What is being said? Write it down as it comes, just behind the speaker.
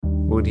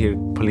We'd hear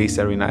police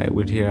every night.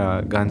 We'd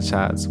hear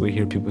gunshots. We'd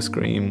hear people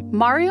scream.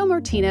 Mario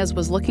Martinez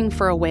was looking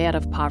for a way out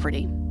of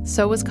poverty.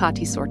 So was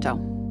Kati Sorto.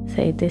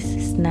 Say, this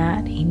is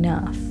not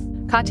enough.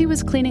 Kati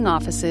was cleaning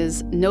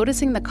offices,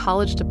 noticing the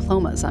college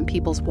diplomas on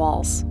people's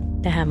walls.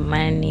 They have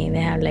money.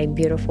 They have,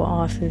 beautiful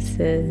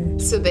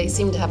offices. So they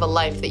seem to have a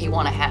life that you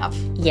want to have.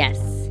 Yes.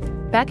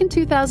 Back in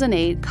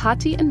 2008,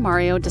 Kati and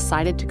Mario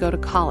decided to go to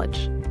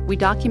college. We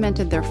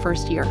documented their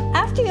first year.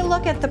 After you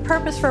look at the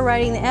purpose for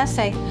writing the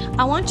essay,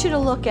 I want you to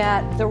look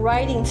at the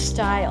writing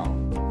style.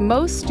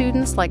 Most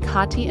students like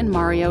Kati and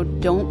Mario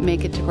don't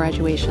make it to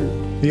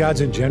graduation. The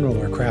odds in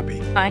general are crappy.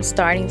 I'm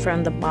starting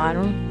from the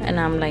bottom, and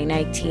I'm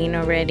 19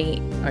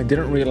 already. I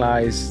didn't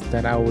realize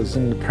that I was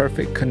in the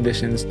perfect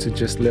conditions to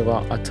just live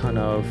out a ton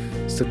of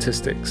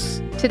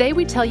statistics. Today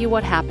we tell you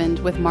what happened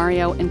with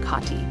Mario and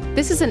Kati.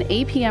 This is an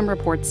APM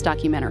Reports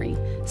documentary,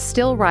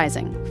 Still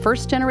Rising,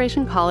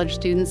 First-Generation College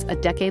Students a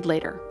Decade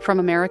Later, from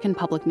American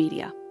Public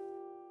Media.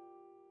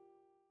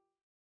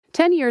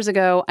 10 years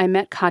ago, I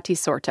met Kati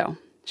Sorto.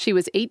 She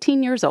was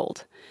 18 years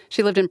old.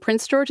 She lived in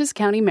Prince George's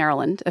County,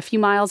 Maryland, a few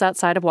miles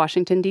outside of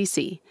Washington,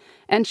 D.C.,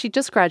 and she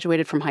just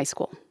graduated from high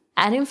school.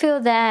 I didn't feel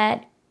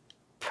that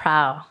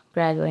proud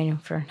graduating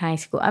from high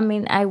school.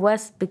 I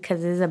was,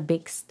 because it's a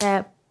big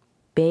step,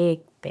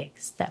 big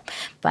step,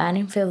 but I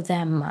didn't feel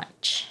that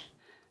much.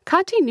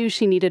 Kati knew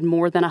she needed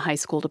more than a high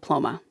school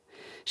diploma.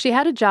 She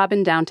had a job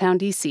in downtown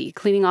D.C.,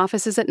 cleaning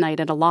offices at night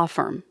at a law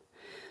firm.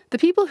 The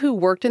people who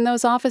worked in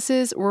those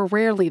offices were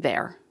rarely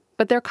there,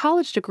 but their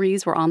college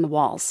degrees were on the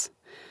walls.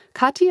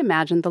 Kati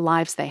imagined the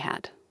lives they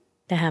had.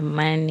 They have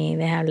money,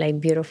 they have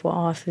beautiful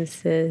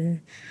offices,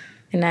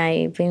 and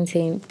I've been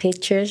seeing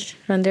pictures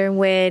from their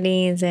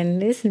weddings,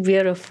 and it's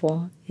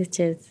beautiful.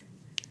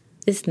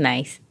 It's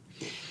nice.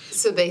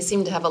 So they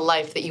seem to have a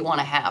life that you want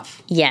to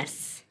have.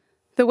 Yes.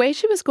 The way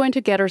she was going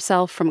to get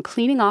herself from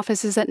cleaning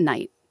offices at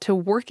night to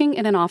working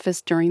in an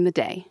office during the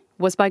day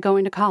was by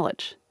going to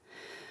college.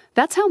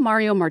 That's how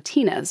Mario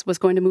Martinez was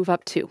going to move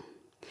up too.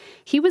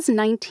 He was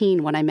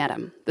 19 when I met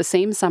him, the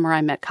same summer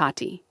I met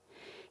Kati.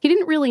 He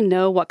didn't really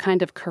know what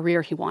kind of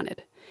career he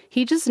wanted.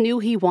 He just knew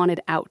he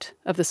wanted out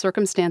of the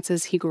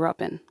circumstances he grew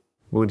up in.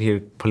 We'd hear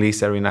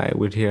police every night.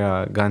 We'd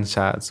hear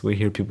gunshots. We'd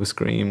hear people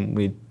scream.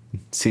 We'd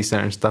see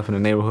certain stuff in the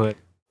neighborhood.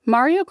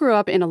 Mario grew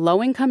up in a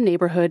low-income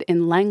neighborhood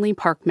in Langley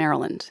Park,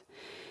 Maryland.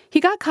 He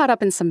got caught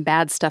up in some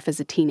bad stuff as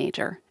a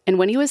teenager, and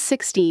when he was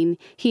 16,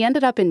 he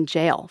ended up in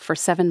jail for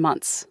 7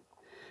 months.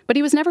 But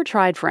he was never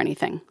tried for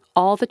anything.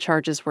 All the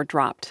charges were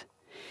dropped.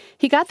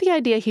 He got the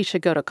idea he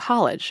should go to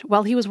college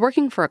while he was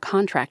working for a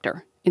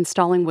contractor,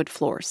 installing wood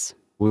floors.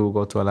 We would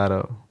go to a lot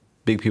of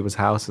big people's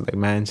houses,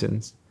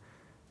 mansions,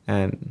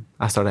 and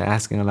I started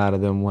asking a lot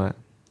of them what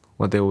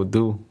they would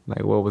do,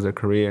 what was their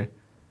career.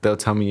 They'll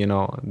tell me,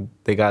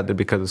 they got there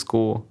because of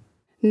school.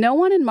 No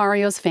one in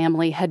Mario's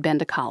family had been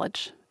to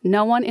college.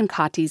 No one in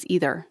Kati's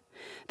either.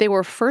 They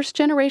were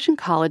first-generation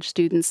college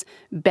students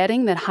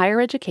betting that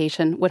higher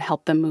education would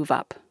help them move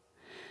up.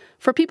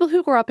 For people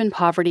who grew up in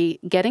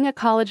poverty, getting a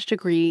college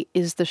degree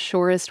is the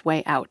surest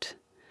way out.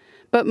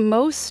 But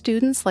most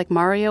students like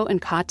Mario and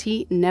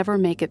Kati never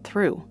make it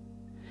through.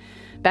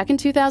 Back in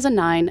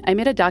 2009, I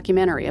made a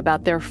documentary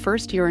about their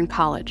first year in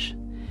college.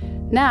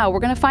 Now we're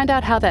going to find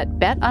out how that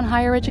bet on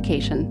higher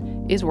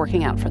education is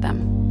working out for them.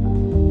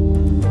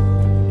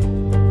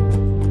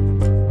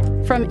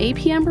 From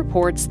APM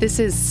Reports, this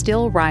is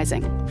Still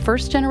Rising,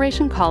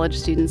 First-Generation College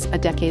Students a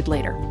Decade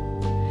Later.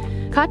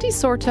 Kati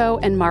Sorto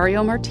and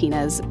Mario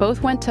Martinez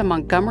both went to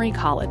Montgomery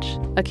College,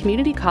 a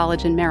community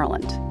college in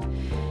Maryland.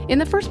 In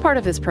the first part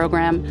of this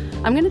program,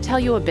 I'm going to tell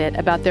you a bit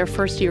about their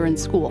first year in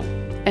school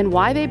and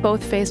why they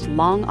both faced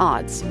long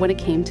odds when it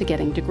came to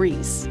getting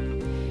degrees.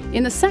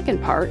 In the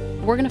second part,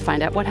 we're going to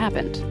find out what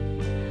happened.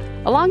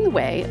 Along the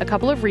way, a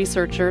couple of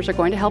researchers are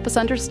going to help us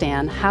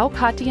understand how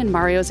Kati and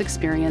Mario's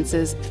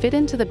experiences fit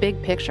into the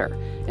big picture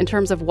in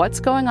terms of what's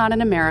going on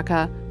in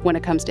America when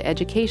it comes to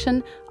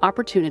education,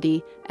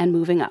 opportunity, and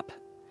moving up.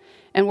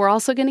 And we're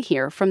also going to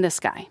hear from this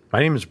guy.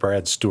 My name is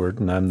Brad Stewart,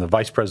 and I'm the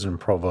Vice President and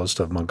Provost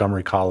of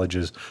Montgomery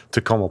College's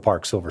Tacoma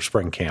Park Silver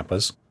Spring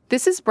campus.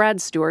 This is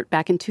Brad Stewart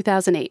back in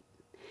 2008.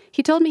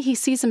 He told me he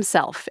sees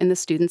himself in the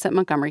students at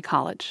Montgomery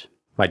College.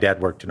 My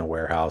dad worked in a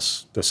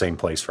warehouse, the same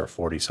place for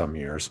 40-some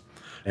years.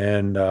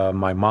 And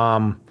my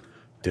mom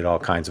did all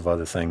kinds of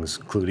other things,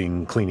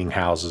 including cleaning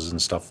houses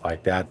and stuff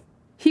like that.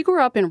 He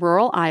grew up in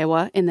rural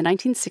Iowa in the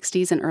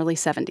 1960s and early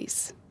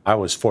 70s. I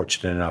was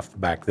fortunate enough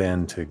back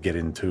then to get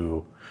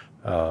into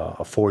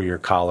a 4-year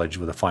college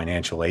with a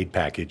financial aid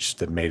package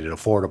that made it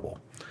affordable.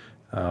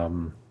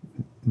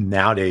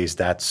 Nowadays,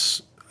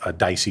 that's a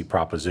dicey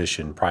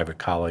proposition. Private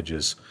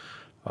colleges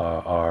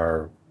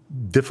are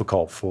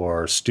difficult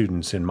for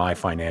students in my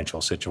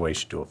financial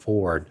situation to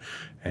afford.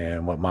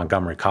 And what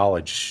Montgomery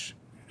College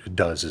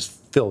does is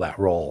fill that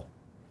role.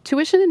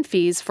 Tuition and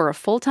fees for a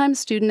full-time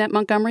student at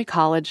Montgomery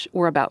College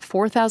were about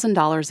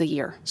 $4,000 a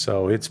year.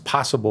 So it's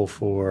possible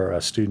for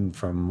a student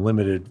from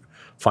limited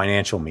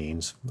financial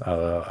means.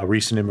 A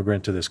recent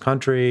immigrant to this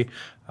country,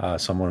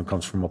 someone who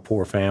comes from a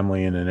poor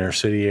family in an inner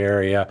city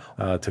area,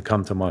 to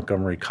come to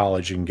Montgomery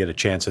College and get a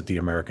chance at the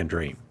American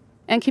dream.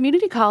 And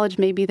community college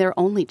may be their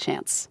only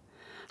chance.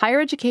 Higher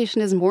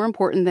education is more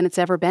important than it's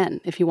ever been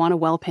if you want a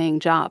well-paying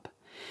job.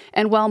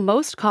 And while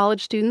most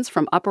college students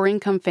from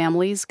upper-income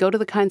families go to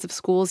the kinds of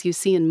schools you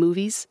see in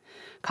movies,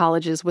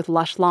 colleges with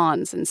lush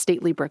lawns and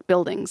stately brick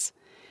buildings,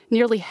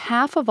 nearly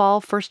half of all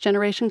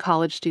first-generation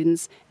college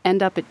students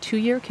end up at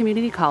two-year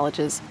community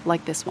colleges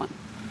like this one.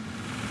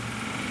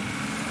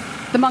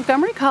 The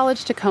Montgomery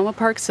College Tacoma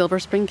Park Silver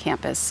Spring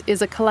campus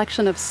is a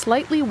collection of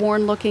slightly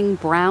worn-looking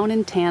brown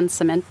and tan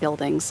cement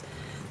buildings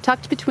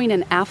tucked between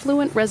an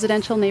affluent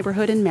residential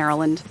neighborhood in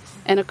Maryland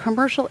and a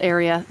commercial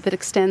area that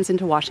extends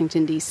into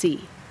Washington, D.C.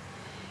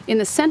 In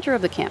the center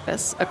of the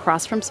campus,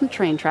 across from some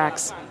train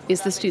tracks,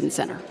 is the Student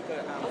Center.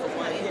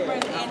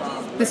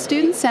 The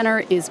Student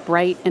Center is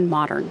bright and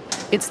modern.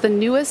 It's the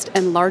newest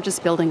and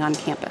largest building on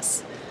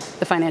campus.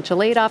 The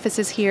financial aid office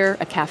is here,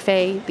 a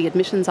cafe, the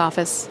admissions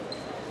office.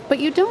 But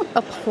you don't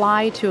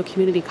apply to a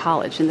community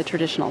college in the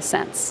traditional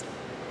sense.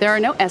 There are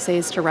no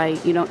essays to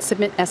write, you don't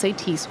submit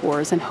SAT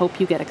scores and hope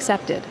you get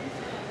accepted.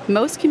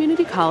 Most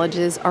community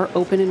colleges are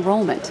open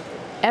enrollment.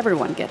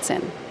 Everyone gets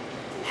in.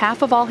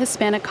 Half of all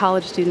Hispanic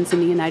college students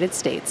in the United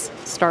States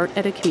start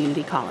at a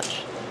community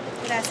college.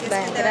 That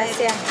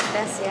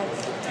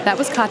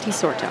was Kati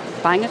Sorto,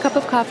 buying a cup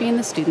of coffee in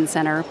the Student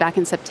Center back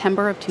in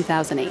September of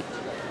 2008.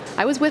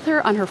 I was with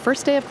her on her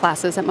first day of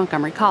classes at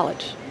Montgomery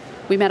College.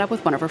 We met up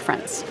with one of her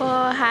friends.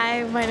 Well,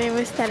 hi, my name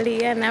is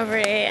Talia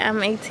Navarre.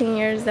 I'm 18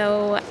 years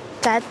old.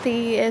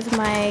 Tati is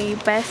my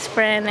best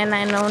friend, and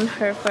I've known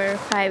her for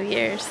 5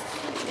 years.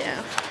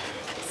 Yeah.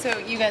 So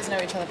you guys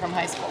know each other from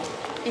high school?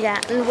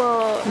 Yeah,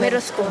 well, middle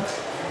school,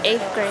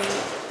 8th grade.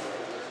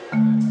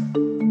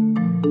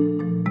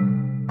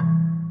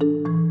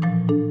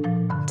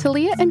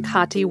 Talia and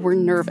Kati were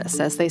nervous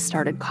as they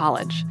started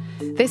college.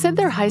 They said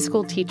their high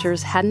school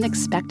teachers hadn't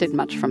expected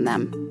much from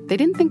them. They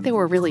didn't think they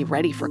were really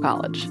ready for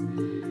college.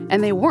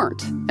 And they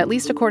weren't, at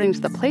least according to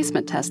the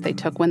placement test they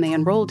took when they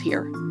enrolled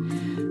here.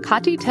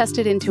 Kati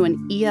tested into an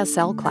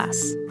ESL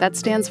class. That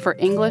stands for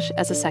English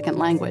as a Second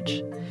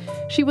Language.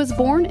 She was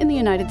born in the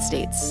United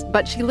States,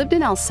 but she lived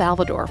in El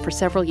Salvador for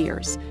several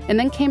years and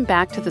then came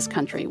back to this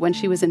country when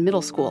she was in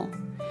middle school.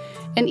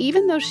 And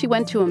even though she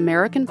went to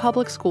American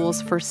public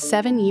schools for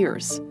 7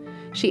 years,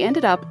 she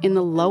ended up in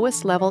the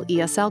lowest level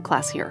ESL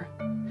class here.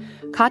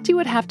 Kati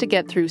would have to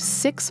get through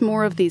 6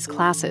 more of these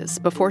classes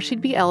before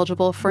she'd be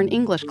eligible for an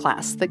English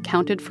class that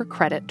counted for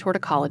credit toward a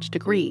college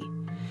degree.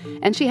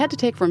 And she had to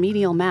take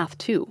remedial math,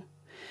 too.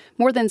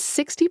 More than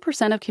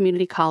 60% of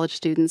community college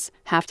students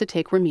have to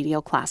take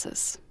remedial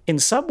classes. In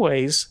some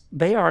ways,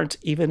 they aren't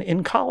even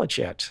in college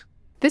yet.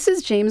 This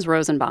is James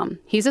Rosenbaum.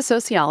 He's a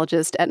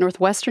sociologist at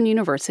Northwestern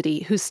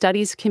University who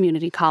studies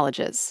community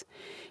colleges.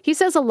 He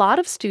says a lot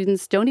of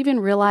students don't even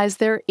realize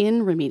they're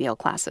in remedial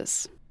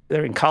classes.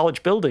 They're in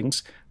college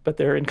buildings, but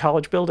they're in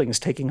college buildings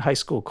taking high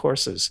school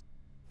courses.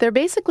 They're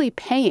basically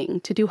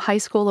paying to do high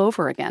school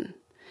over again.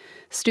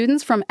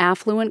 Students from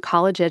affluent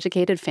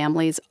college-educated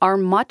families are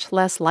much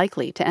less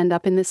likely to end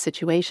up in this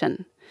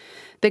situation.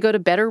 They go to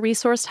better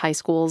resourced high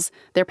schools.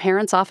 Their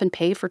parents often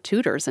pay for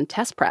tutors and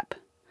test prep.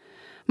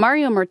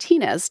 Mario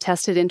Martinez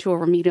tested into a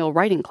remedial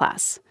writing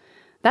class.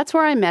 That's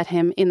where I met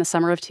him in the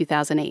summer of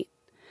 2008.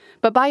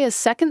 But by his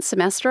second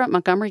semester at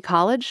Montgomery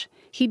College,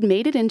 he'd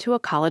made it into a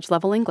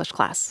college-level English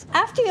class.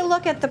 After you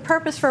look at the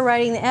purpose for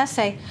writing the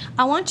essay,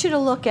 I want you to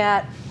look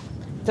at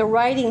the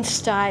writing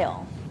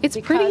style. It's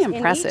pretty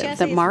impressive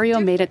that Mario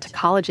made it to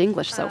college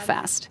English so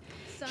fast.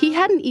 He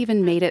hadn't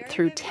even made it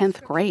through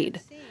 10th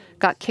grade,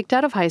 got kicked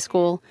out of high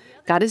school,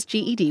 got his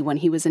GED when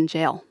he was in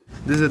jail.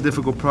 This is a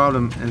difficult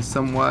problem, and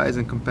some wise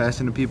and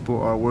compassionate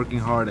people are working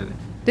hard at it.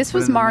 This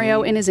was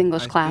Mario in his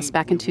English class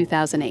back in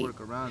 2008.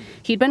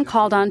 He'd been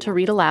called on to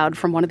read aloud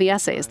from one of the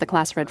essays the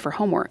class read for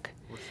homework.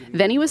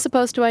 Then he was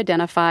supposed to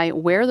identify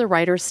where the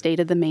writer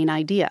stated the main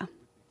idea.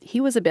 He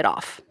was a bit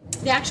off.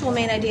 The actual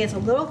main idea is a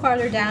little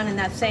farther down in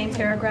that same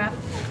paragraph,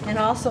 and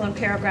also in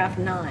paragraph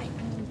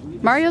 9.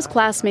 Mario's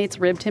classmates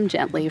ribbed him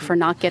gently for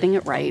not getting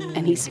it right,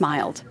 and he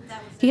smiled.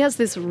 He has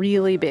this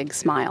really big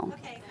smile.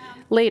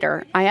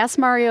 Later, I asked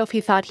Mario if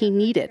he thought he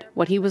needed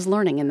what he was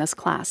learning in this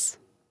class.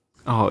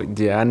 Oh,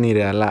 yeah, I need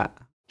it a lot.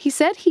 He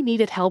said he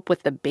needed help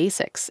with the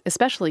basics,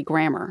 especially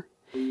grammar.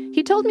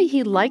 He told me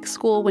he liked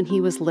school when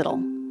he was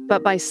little,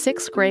 but by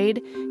 6th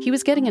grade, he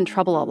was getting in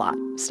trouble a lot,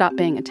 stopped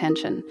paying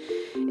attention.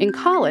 In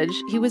college,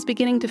 he was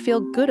beginning to feel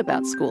good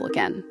about school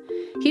again.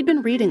 He'd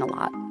been reading a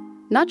lot,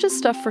 not just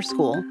stuff for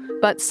school,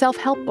 but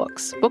self-help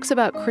books, books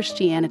about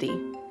Christianity.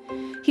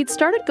 He'd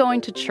started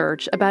going to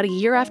church about a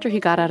year after he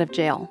got out of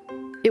jail.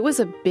 It was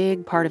a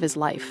big part of his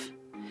life.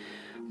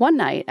 One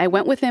night, I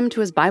went with him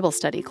to his Bible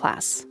study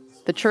class.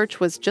 The church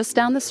was just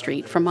down the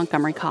street from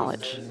Montgomery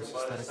College.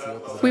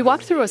 We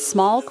walked through a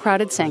small,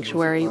 crowded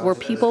sanctuary where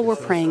people were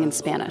praying in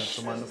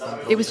Spanish.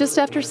 It was just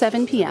after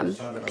 7 p.m.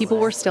 People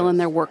were still in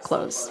their work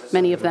clothes.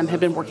 Many of them had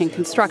been working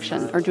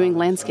construction or doing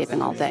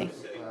landscaping all day.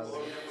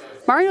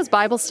 Mario's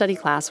Bible study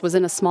class was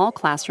in a small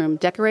classroom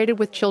decorated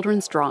with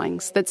children's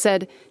drawings that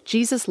said,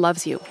 "Jesus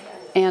loves you,"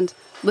 and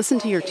 "Listen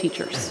to your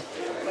teachers."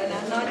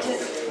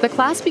 The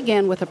class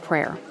began with a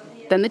prayer.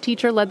 Then the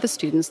teacher led the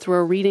students through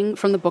a reading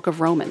from the book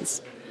of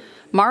Romans.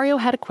 Mario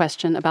had a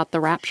question about the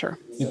rapture.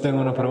 Yo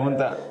tengo una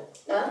pregunta.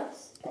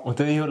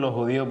 Usted dijo los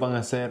judíos van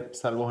a ser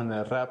salvos en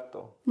el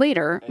rapto.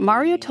 Later,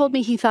 Mario told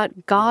me he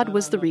thought God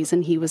was the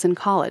reason he was in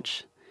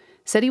college.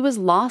 Said he was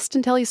lost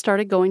until he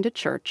started going to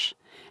church,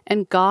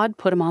 and God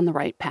put him on the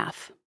right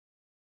path.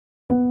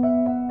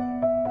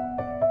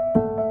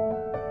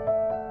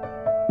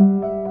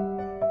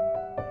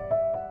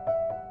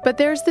 But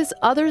there's this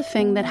other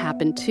thing that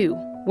happened too,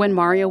 when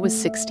Mario was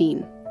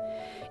 16.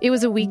 It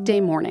was a weekday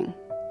morning.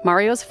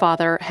 Mario's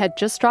father had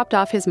just dropped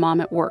off his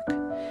mom at work.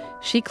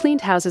 She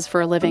cleaned houses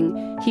for a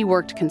living. He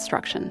worked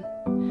construction.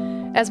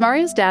 As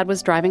Mario's dad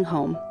was driving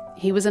home,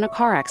 he was in a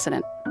car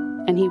accident,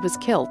 and he was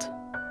killed.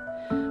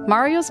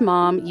 Mario's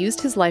mom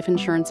used his life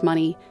insurance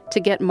money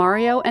to get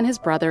Mario and his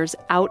brothers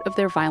out of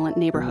their violent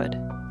neighborhood.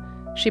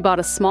 She bought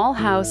a small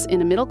house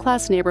in a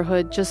middle-class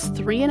neighborhood just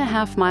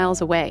 3.5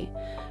 miles away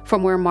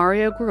from where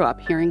Mario grew up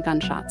hearing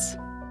gunshots.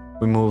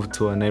 We moved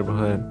to a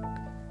neighborhood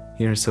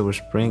here in Silver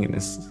Spring, and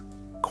it's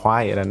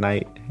quiet at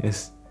night.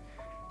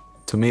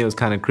 To me, it was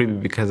kind of creepy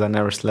because I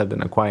never slept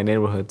in a quiet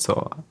neighborhood,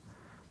 so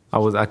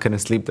I couldn't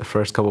sleep the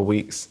first couple of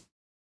weeks.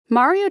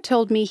 Mario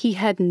told me he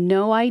had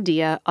no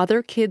idea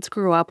other kids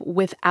grew up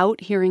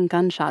without hearing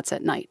gunshots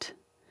at night.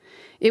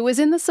 It was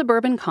in the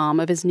suburban calm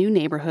of his new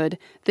neighborhood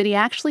that he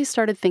actually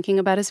started thinking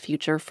about his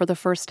future for the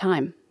first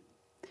time.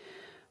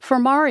 For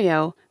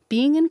Mario,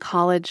 being in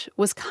college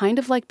was kind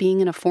of like being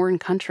in a foreign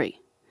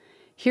country.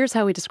 Here's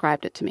how he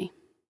described it to me.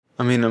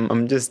 I mean,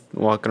 I'm just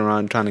walking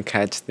around trying to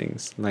catch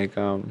things. Like,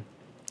 I'm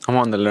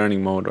on the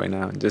learning mode right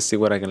now. Just see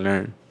what I can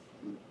learn.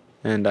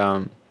 And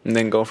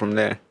then go from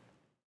there.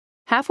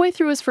 Halfway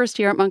through his first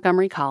year at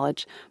Montgomery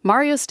College,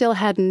 Mario still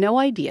had no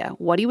idea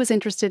what he was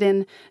interested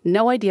in,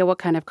 no idea what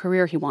kind of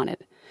career he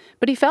wanted.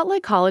 But he felt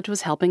like college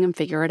was helping him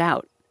figure it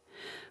out.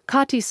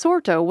 Katy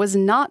Sorto was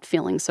not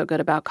feeling so good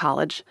about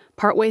college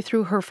partway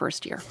through her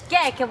first year.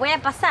 ¿Qué? ¿Que voy a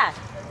pasar?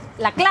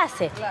 La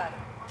clase.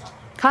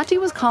 Katy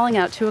was calling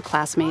out to a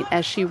classmate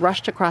as she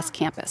rushed across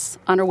campus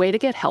on her way to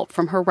get help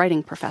from her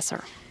writing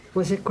professor.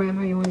 Was it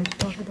grammar you wanted to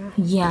talk about?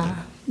 Yeah.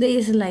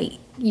 It's like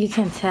you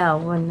can tell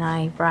when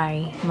I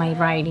write my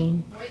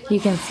writing. You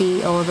can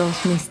see all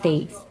those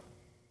mistakes.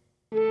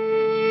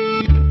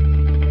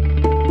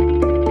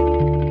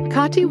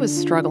 Katy was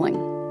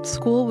struggling.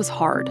 School was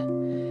hard.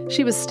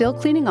 She was still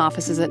cleaning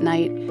offices at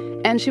night,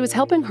 and she was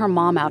helping her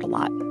mom out a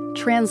lot,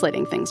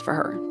 translating things for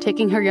her,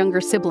 taking her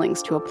younger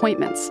siblings to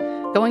appointments,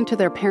 going to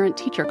their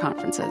parent-teacher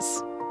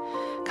conferences.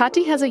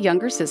 Katy has a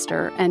younger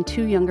sister and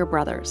 2 younger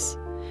brothers.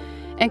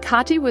 And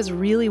Katy was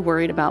really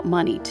worried about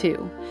money,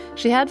 too.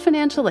 She had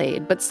financial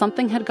aid, but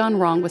something had gone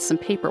wrong with some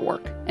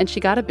paperwork, and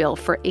she got a bill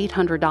for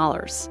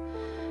 $800.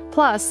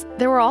 Plus,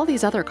 there were all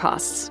these other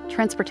costs,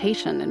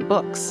 transportation and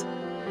books.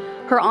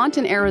 Her aunt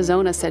in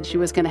Arizona said she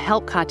was going to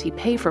help Katy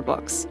pay for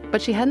books,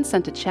 but she hadn't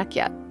sent a check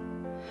yet.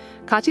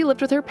 Katy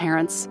lived with her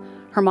parents.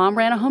 Her mom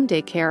ran a home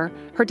daycare.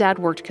 Her dad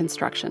worked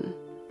construction.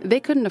 They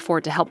couldn't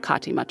afford to help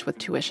Katy much with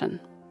tuition.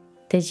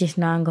 They just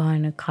know I'm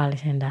going to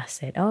college, and I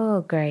said,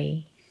 "Oh,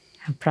 great.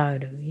 I'm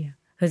proud of you.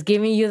 Who's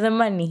giving you the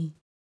money?"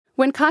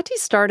 When Katy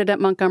started at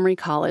Montgomery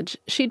College,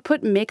 she'd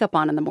put makeup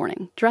on in the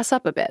morning, dress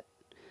up a bit.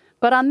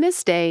 But on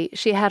this day,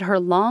 she had her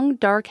long,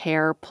 dark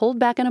hair pulled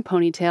back in a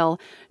ponytail,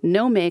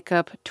 no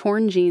makeup,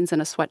 torn jeans,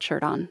 and a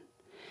sweatshirt on.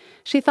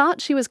 She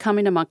thought she was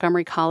coming to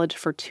Montgomery College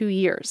for 2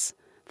 years,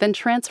 then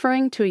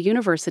transferring to a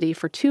university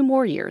for 2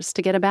 more years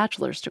to get a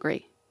bachelor's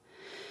degree.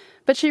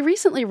 But she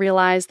recently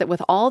realized that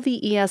with all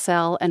the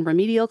ESL and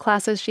remedial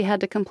classes she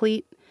had to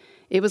complete,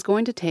 it was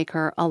going to take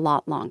her a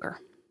lot longer.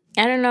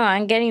 I don't know.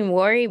 I'm getting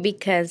worried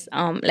because,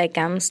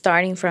 I'm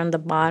starting from the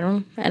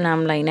bottom, and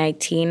I'm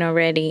 19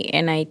 already,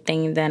 and I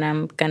think that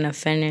I'm gonna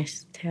finish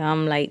till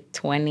I'm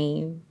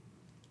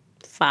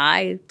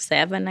 25,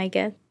 7, I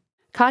guess.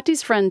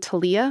 Katy's friend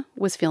Talia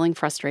was feeling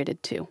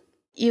frustrated too.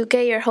 You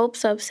get your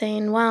hopes up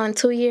saying, wow, in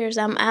 2 years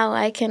I'm out.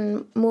 I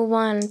can move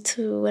on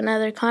to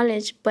another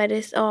college, but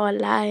it's all a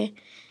lie.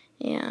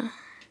 Yeah.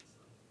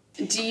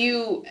 Do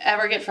you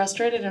ever get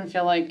frustrated and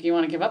feel like you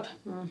want to give up?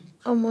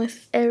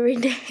 Almost every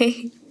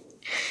day.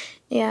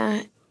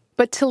 Yeah.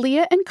 But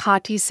Talia and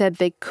Katy said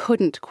they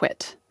couldn't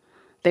quit.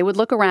 They would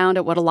look around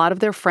at what a lot of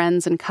their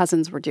friends and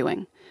cousins were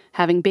doing,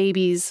 having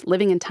babies,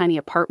 living in tiny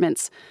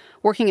apartments,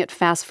 working at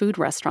fast food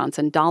restaurants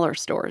and dollar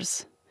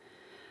stores.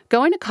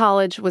 Going to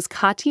college was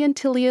Katy and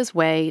Talia's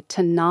way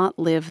to not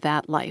live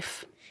that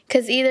life.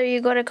 Because either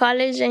you go to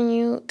college and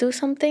you do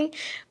something,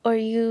 or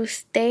you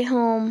stay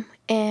home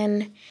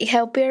and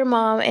help your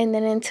mom, and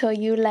then until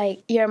your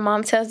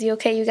mom tells you,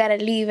 okay, you got to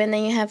leave, and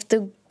then you have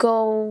to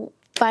go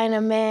find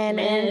a man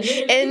and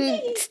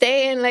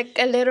stay in like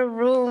a little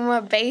room,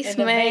 a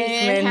basement,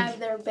 and have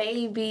their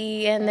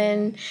baby, and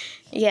then,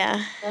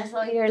 yeah. That's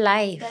all your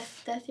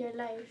life. That's your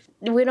life.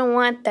 We don't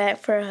want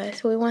that for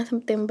us. We want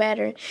something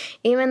better.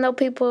 Even though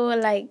people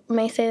like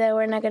may say that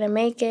we're not going to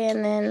make it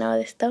and then all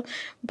this stuff,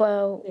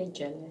 but They're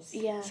jealous.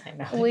 yeah,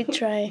 we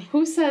try.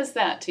 Who says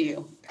that to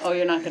you? Oh,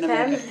 you're not going to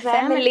make it.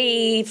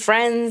 Family,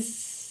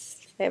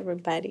 friends,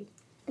 everybody.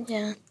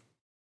 Yeah.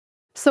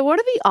 So what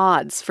are the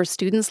odds for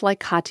students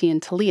like Kati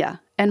and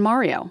Talia and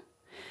Mario?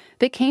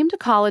 They came to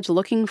college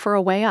looking for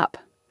a way up.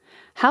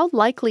 How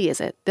likely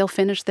is it they'll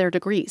finish their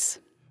degrees?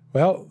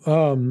 Well,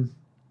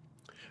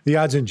 the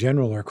odds in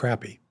general are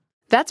crappy.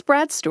 That's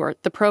Brad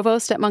Stewart, the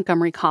provost at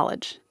Montgomery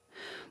College.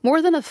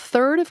 More than a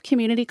third of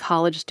community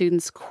college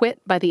students quit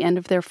by the end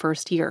of their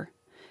first year.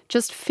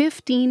 Just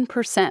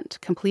 15%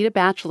 complete a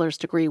bachelor's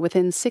degree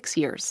within 6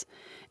 years,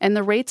 and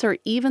the rates are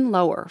even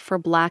lower for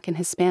Black and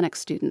Hispanic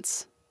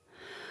students.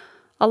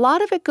 A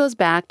lot of it goes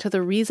back to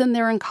the reason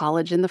they're in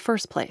college in the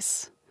first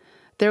place.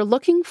 They're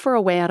looking for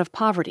a way out of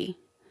poverty,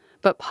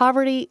 but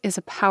poverty is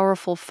a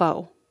powerful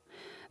foe.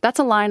 That's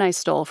a line I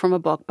stole from a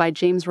book by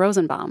James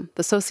Rosenbaum,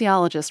 the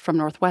sociologist from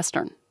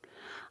Northwestern.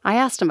 I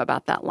asked him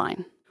about that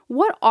line.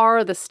 What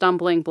are the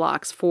stumbling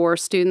blocks for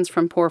students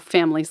from poor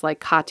families like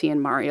Kati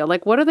and Mario?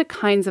 Like, what are the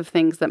kinds of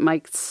things that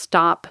might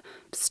stop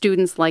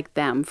students like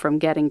them from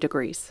getting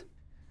degrees?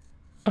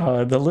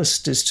 The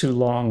list is too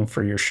long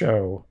for your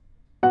show.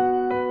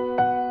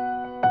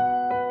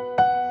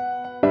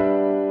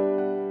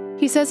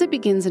 He says it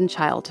begins in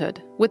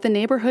childhood, with the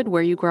neighborhood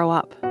where you grow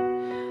up.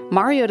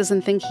 Mario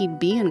doesn't think he'd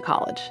be in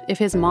college if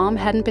his mom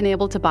hadn't been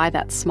able to buy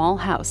that small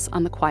house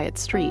on the quiet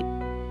street.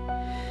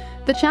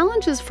 The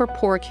challenges for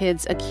poor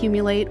kids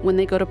accumulate when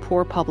they go to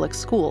poor public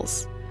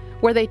schools,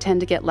 where they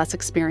tend to get less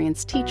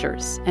experienced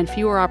teachers and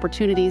fewer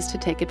opportunities to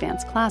take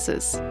advanced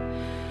classes.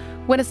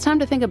 When it's time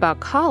to think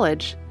about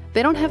college,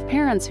 they don't have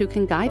parents who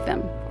can guide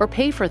them or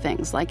pay for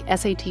things like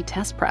SAT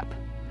test prep.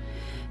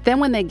 Then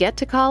when they get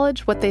to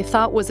college, what they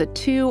thought was a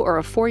 2 or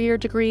a 4-year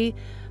degree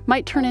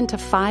might turn into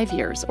 5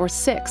 years or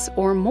 6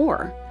 or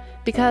more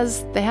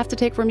because they have to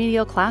take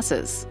remedial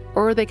classes,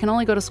 or they can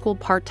only go to school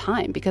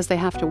part-time because they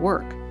have to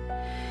work.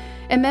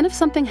 And then if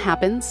something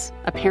happens,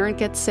 a parent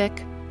gets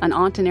sick, an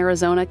aunt in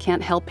Arizona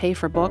can't help pay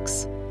for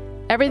books,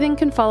 everything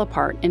can fall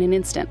apart in an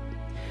instant.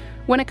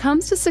 When it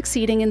comes to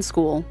succeeding in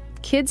school,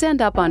 kids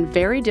end up on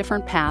very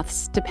different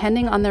paths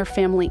depending on their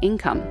family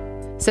income,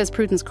 says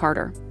Prudence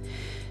Carter.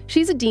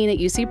 She's a dean at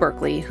UC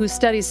Berkeley who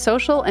studies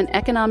social and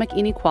economic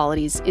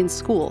inequalities in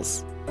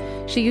schools.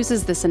 She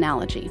uses this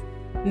analogy.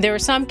 There are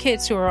some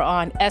kids who are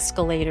on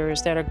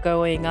escalators that are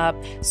going up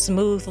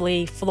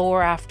smoothly,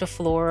 floor after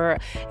floor.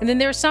 And then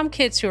there are some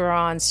kids who are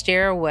on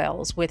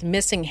stairwells with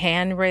missing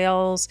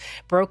handrails,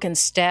 broken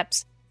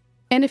steps.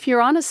 And if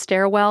you're on a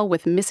stairwell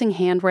with missing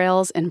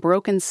handrails and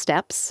broken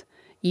steps,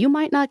 you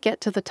might not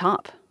get to the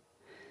top.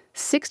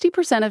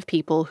 60% of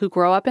people who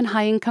grow up in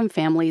high-income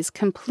families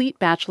complete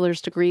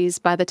bachelor's degrees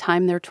by the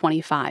time they're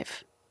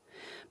 25.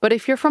 But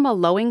if you're from a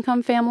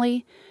low-income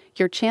family,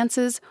 your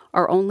chances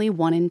are only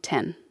 1 in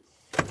 10.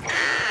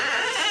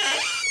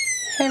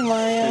 Hey,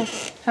 Mario.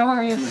 How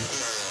are you?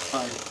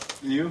 Fine.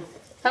 You?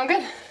 I'm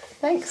good.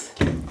 Thanks.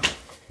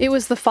 It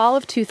was the fall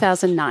of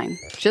 2009,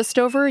 just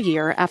over a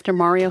year after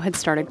Mario had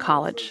started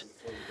college.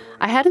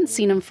 I hadn't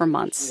seen him for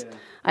months.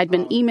 I'd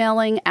been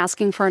emailing,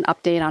 asking for an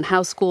update on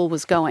how school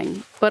was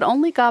going, but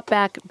only got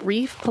back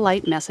brief,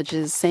 polite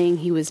messages saying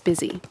he was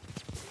busy.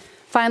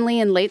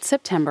 Finally, in late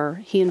September,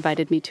 he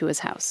invited me to his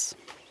house.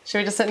 Should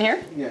we just sit in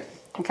here? Yeah.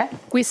 Okay.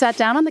 We sat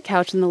down on the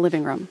couch in the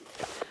living room.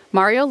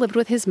 Mario lived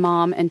with his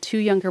mom and 2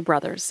 younger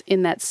brothers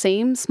in that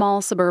same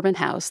small suburban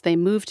house they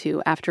moved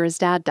to after his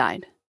dad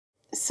died.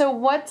 So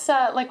what's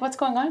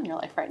going on in your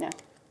life right now?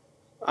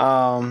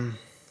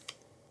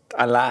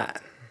 A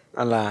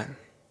lot.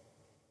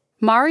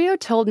 Mario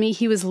told me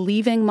he was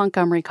leaving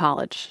Montgomery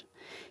College.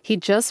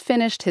 He'd just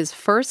finished his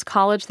first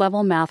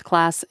college-level math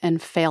class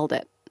and failed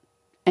it.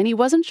 And he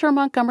wasn't sure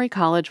Montgomery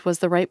College was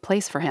the right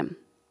place for him.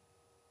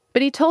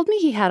 But he told me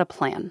he had a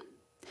plan.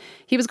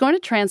 He was going to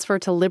transfer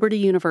to Liberty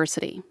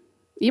University.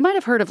 You might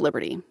have heard of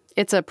Liberty.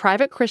 It's a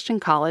private Christian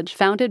college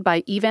founded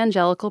by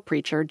evangelical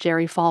preacher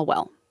Jerry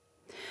Falwell.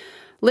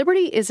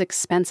 Liberty is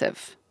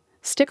expensive.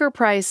 Sticker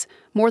price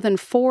more than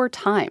 4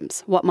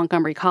 times what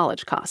Montgomery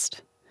College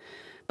cost.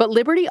 But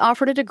Liberty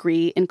offered a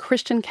degree in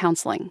Christian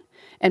counseling,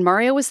 and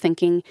Mario was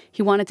thinking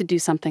he wanted to do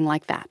something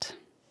like that.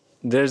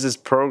 There's this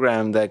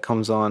program that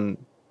comes on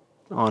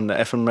the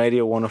FM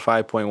radio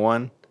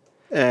 105.1,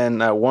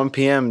 and at 1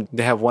 p.m.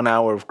 they have 1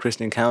 hour of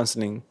Christian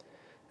counseling,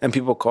 and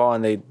people call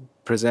and they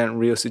present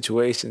real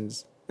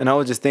situations. And I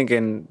was just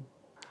thinking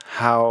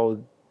how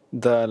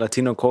the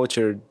Latino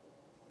culture,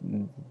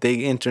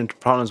 they enter into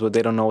problems where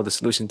they don't know the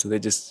solution to. They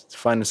just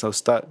find themselves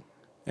stuck.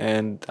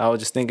 And I was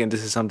just thinking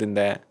this is something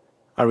that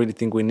I really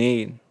think we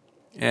need.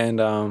 And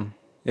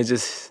it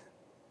just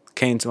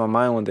came to my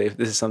mind one day, if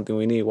this is something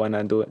we need, why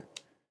not do it?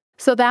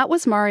 So that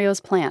was Mario's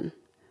plan.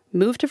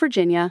 Move to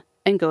Virginia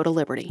and go to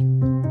Liberty.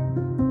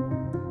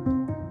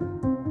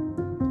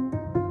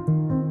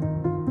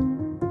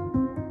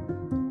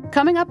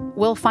 Coming up,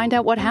 we'll find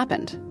out what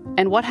happened,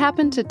 and what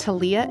happened to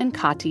Talia and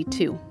Kati,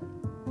 too.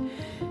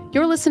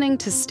 You're listening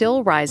to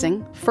Still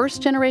Rising,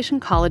 first-generation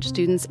college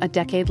students a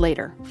decade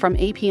later, from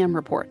APM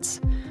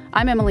Reports.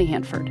 I'm Emily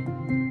Hanford.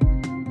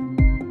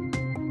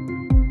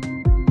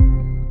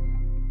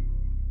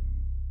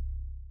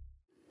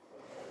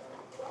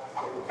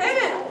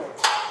 Hey,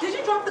 did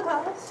you drop the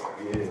class?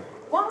 Yeah.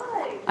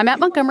 Why? I'm at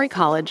Montgomery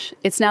College.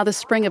 It's now the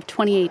spring of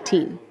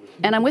 2018,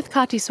 and I'm with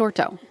Kati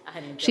Sorto.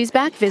 She's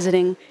back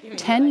visiting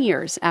 10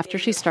 years after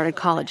she started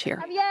college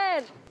here.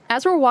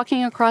 As we're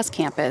walking across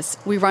campus,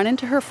 we run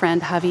into her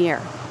friend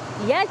Javier.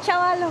 Yeah,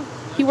 chavalo.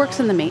 He works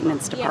in the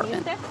maintenance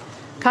department.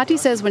 Kati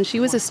says when she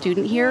was a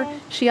student here,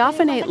 she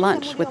often ate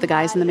lunch with the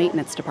guys in the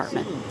maintenance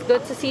department.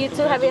 Good to see you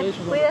too, Javier.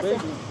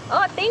 Cuídate.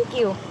 Oh, thank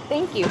you.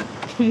 Thank you.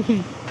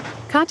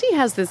 Kati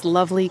has this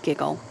lovely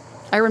giggle.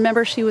 I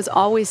remember she was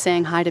always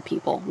saying hi to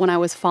people when I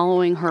was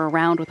following her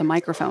around with a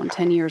microphone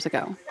 10 years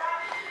ago.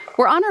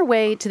 We're on our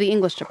way to the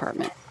English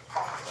department.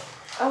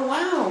 Oh,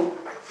 wow.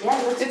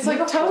 Yeah, it's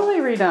like totally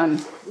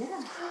redone.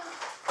 Yeah.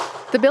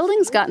 The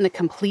building's gotten a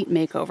complete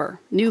makeover.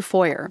 New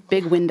foyer,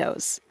 big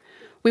windows.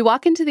 We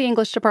walk into the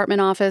English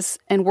department office,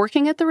 and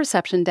working at the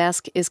reception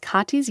desk is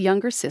Kati's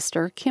younger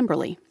sister,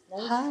 Kimberly.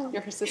 Hi.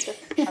 You're her sister.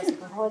 How's it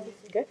going?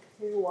 Good.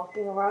 You're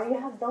walking around, you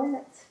have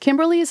donuts.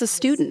 Kimberly is a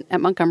student at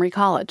Montgomery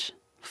College,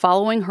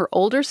 following her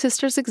older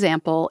sister's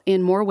example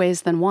in more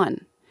ways than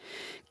one.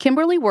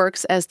 Kimberly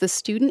works as the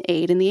student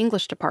aide in the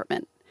English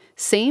department,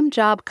 same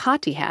job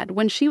Kati had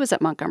when she was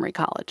at Montgomery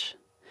College.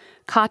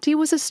 Kati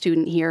was a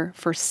student here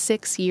for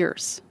 6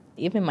 years.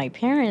 Even my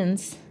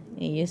parents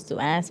used to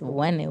ask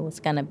when it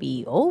was going to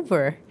be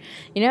over,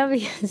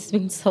 because it's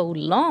been so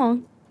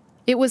long.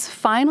 It was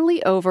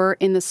finally over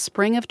in the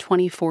spring of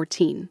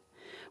 2014,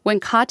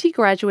 when Kati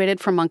graduated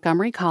from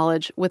Montgomery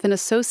College with an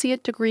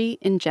associate degree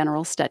in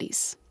general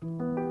studies.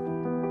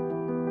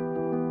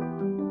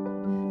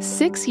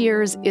 6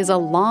 years is a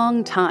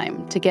long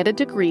time to get a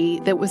degree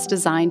that was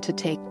designed to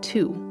take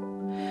 2.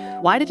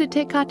 Why did it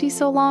take Kati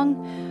so long?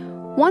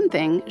 One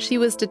thing, she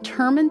was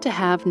determined to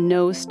have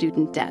no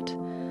student debt,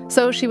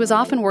 so she was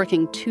often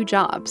working 2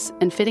 jobs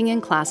and fitting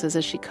in classes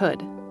as she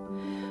could.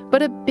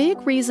 But a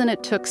big reason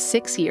it took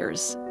 6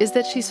 years is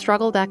that she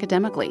struggled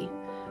academically,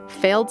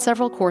 failed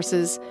several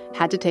courses,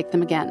 had to take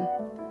them again.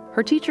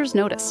 Her teachers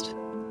noticed.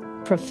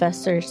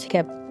 Professors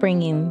kept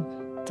bringing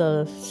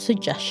the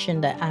suggestion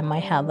that I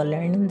might have a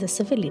learning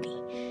disability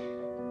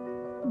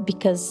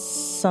because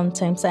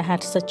sometimes I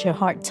had such a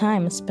hard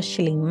time,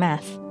 especially in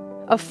math.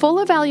 A full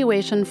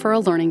evaluation for a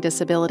learning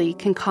disability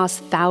can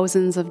cost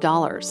thousands of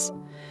dollars.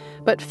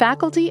 But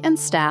faculty and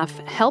staff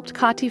helped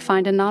Kati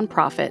find a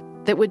nonprofit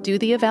that would do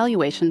the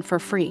evaluation for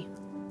free.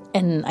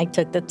 And I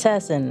took the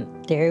test, and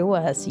there it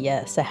was.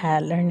 Yes, I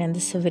had learning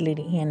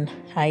disability, and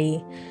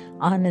I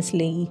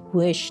honestly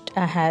wished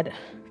I had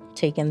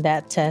taken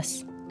that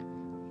test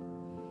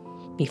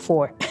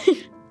before.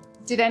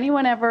 Did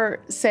anyone ever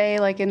say,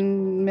 like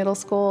in middle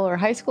school or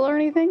high school or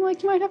anything,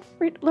 like you might have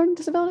learning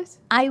disabilities?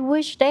 I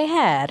wish they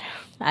had.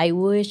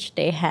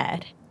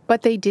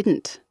 But they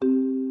didn't.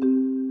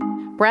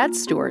 Brad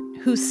Stewart,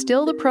 who's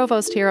still the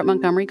provost here at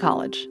Montgomery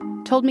College,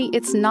 told me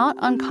it's not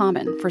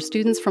uncommon for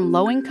students from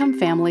low-income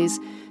families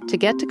to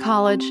get to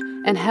college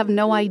and have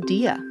no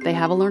idea they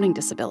have a learning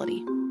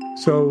disability.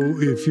 So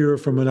if you're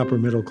from an upper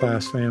middle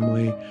class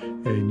family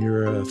and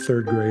you're a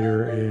third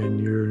grader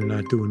and you're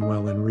not doing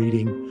well in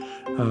reading,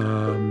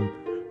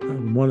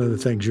 one of the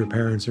things your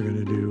parents are going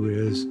to do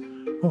is,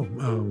 well,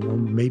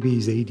 maybe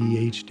he's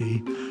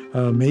ADHD,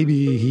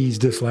 maybe he's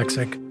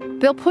dyslexic.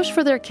 They'll push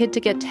for their kid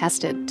to get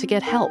tested, to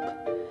get help.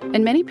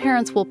 And many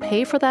parents will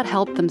pay for that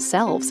help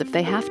themselves if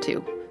they have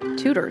to.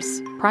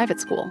 Tutors, private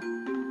school.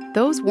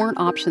 Those weren't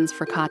options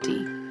for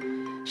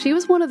Kati. She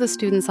was one of the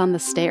students on the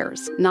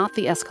stairs, not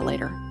the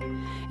escalator.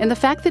 And the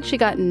fact that she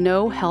got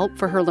no help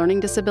for her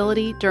learning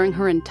disability during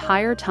her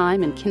entire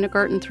time in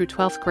kindergarten through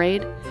 12th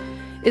grade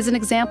is an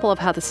example of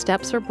how the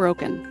steps are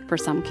broken for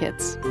some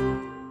kids.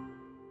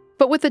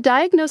 But with the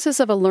diagnosis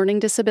of a learning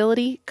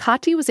disability,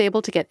 Kati was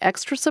able to get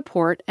extra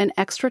support and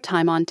extra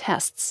time on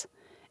tests.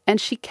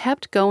 And she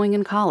kept going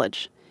in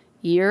college,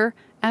 year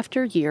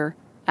after year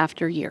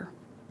after year.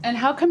 And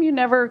how come you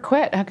never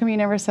quit? How come you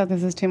never said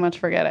this is too much,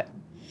 forget it?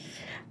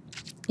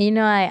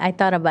 I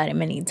thought about it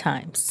many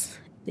times.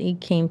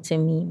 It came to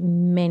me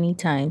many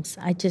times.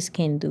 I just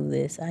can't do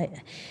this.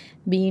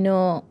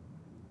 But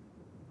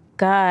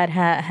God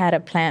had a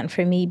plan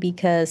for me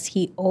because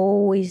He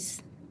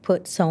always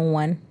put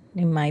someone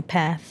in my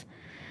path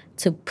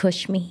to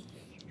push me,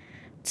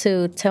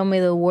 to tell me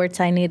the words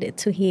I needed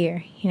to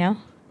hear,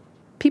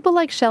 People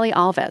like Shelly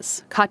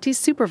Alves, Kati's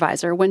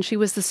supervisor when she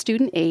was the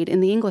student aide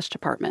in the English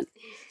department.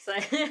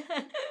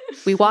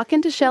 We walk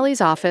into Shelly's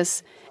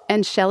office,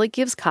 and Shelly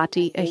gives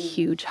Kati a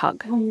huge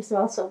hug. Oh, you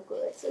smell so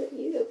good. So do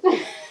you.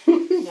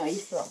 No, you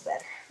smell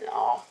better.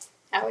 No.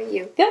 How are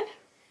you? Good.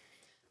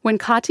 When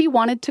Kati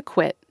wanted to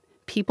quit,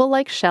 people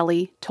like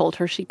Shelly told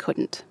her she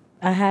couldn't.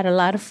 I had a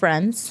lot of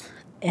friends,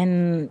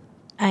 and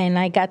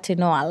I got to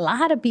know a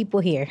lot of people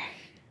here.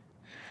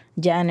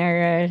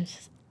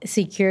 Janitors,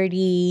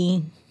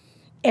 security,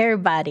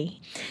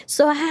 everybody.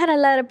 So I had a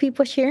lot of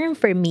people cheering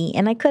for me,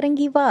 and I couldn't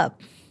give up.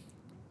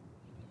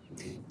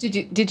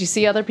 Did you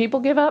see other people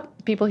give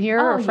up? People here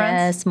or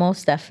friends? Yes,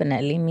 most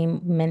definitely. I mean,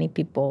 many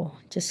people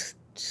just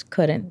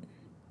couldn't.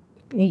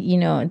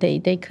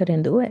 They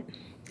couldn't do it.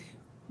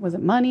 Was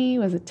it money?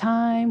 Was it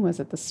time? Was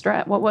it the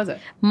stress? What was it?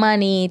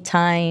 Money,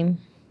 time.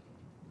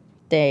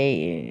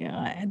 They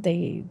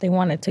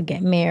wanted to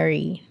get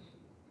married.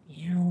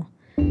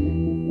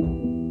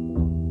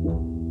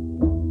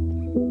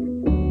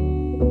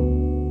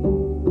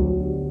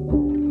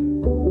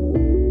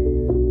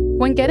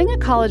 When getting a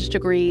college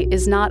degree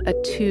is not a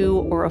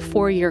 2 or a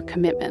 4-year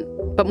commitment,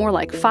 but more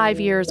like 5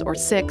 years or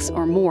 6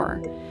 or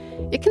more,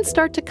 it can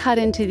start to cut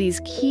into these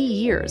key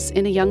years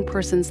in a young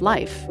person's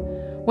life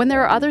when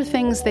there are other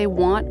things they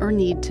want or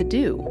need to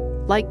do,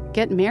 like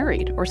get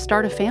married or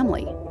start a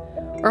family.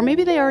 Or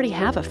maybe they already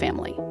have a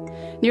family.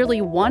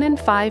 Nearly 1 in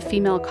 5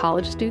 female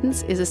college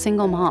students is a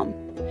single mom.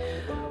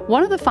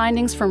 One of the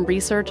findings from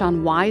research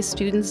on why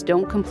students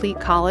don't complete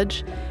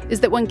college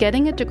is that when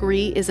getting a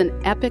degree is an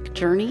epic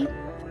journey,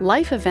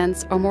 life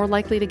events are more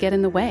likely to get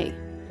in the way.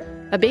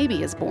 A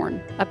baby is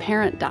born, a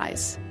parent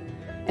dies.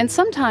 And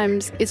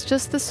sometimes it's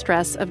just the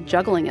stress of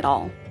juggling it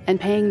all and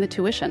paying the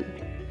tuition.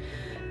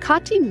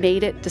 Kati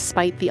made it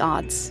despite the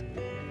odds.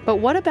 But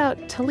what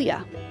about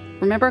Talia?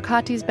 Remember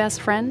Kati's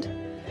best friend?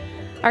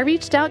 I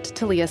reached out to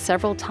Talia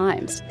several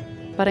times,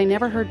 but I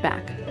never heard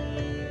back.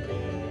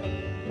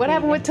 What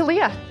happened with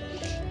Talia?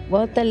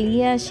 Well,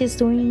 Talia, she's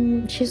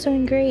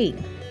doing great.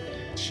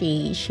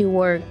 She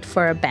worked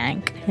for a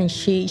bank, and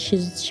she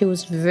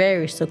was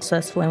very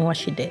successful in what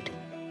she did.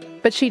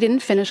 But she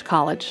didn't finish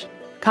college.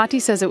 Kati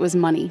says it was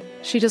money.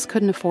 She just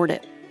couldn't afford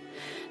it.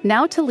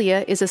 Now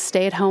Talia is a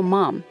stay-at-home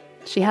mom.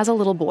 She has a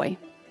little boy.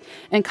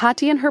 And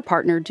Kati and her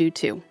partner do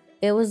too.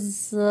 It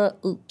was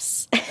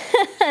oops.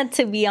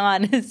 To be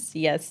honest,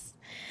 yes.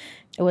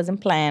 It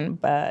wasn't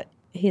planned, but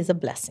he's a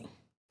blessing.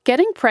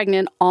 Getting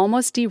pregnant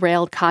almost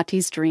derailed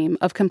Kati's dream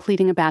of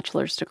completing a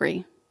bachelor's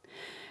degree.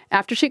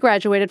 After she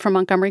graduated from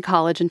Montgomery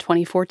College in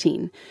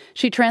 2014,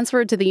 she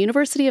transferred to the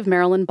University of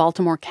Maryland,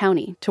 Baltimore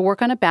County to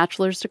work on a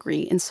bachelor's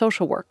degree in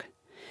social work.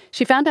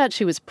 She found out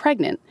she was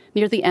pregnant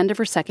near the end of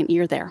her second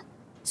year there.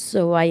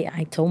 So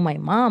I told my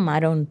mom, I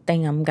don't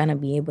think I'm going to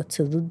be able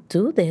to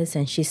do this.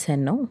 And she said,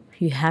 no,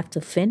 you have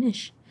to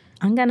finish.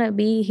 I'm going to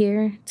be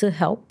here to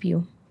help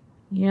you.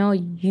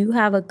 You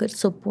have a good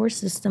support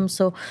system,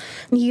 so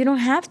you don't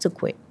have to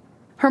quit.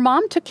 Her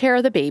mom took care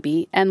of the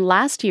baby, and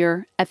last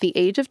year, at the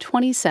age of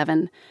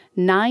 27,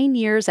 9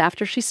 years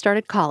after she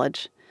started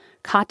college,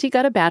 Kati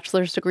got a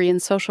bachelor's degree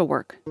in social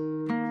work.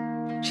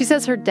 She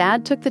says her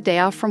dad took the day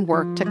off from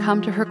work to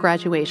come to her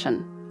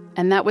graduation,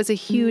 and that was a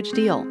huge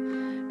deal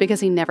because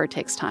he never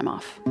takes time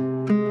off.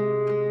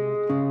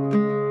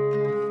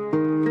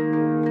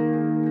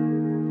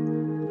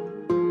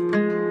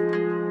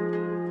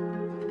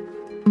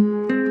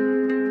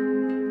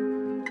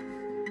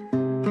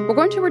 We're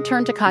going to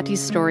return to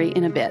Kati's story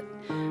in a bit.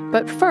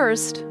 But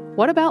first,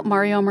 what about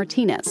Mario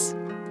Martinez?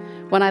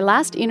 When I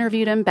last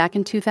interviewed him back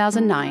in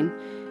 2009,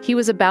 he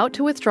was about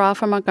to withdraw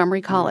from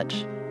Montgomery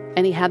College,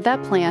 and he had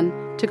that plan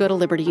to go to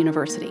Liberty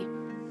University.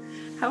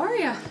 How are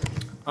you?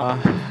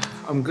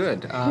 I'm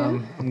good.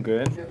 I'm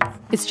good.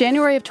 It's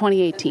January of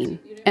 2018,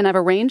 and I've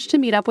arranged to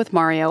meet up with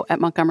Mario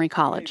at Montgomery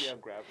College.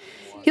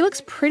 He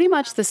looks pretty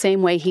much the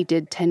same way he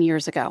did 10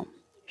 years ago.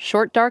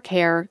 Short, dark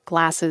hair,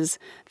 glasses,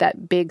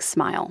 that big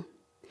smile.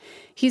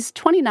 He's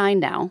 29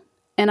 now,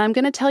 and I'm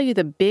going to tell you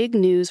the big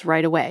news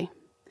right away.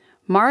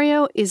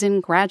 Mario is in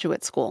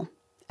graduate school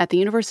at the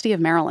University of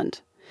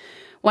Maryland.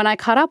 When I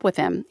caught up with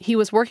him, he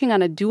was working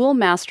on a dual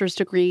master's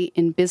degree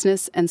in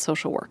business and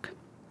social work.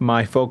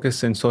 My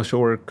focus in social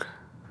work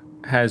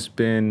has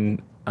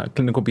been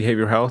clinical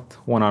behavioral health,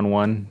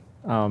 one-on-one,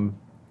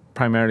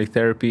 primarily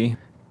therapy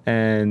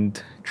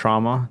and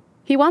trauma.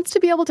 He wants to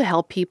be able to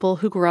help people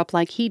who grew up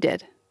like he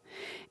did.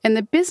 And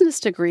the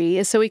business degree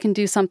is so he can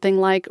do something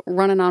like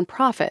run a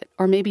nonprofit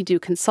or maybe do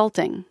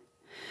consulting.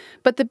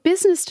 But the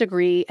business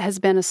degree has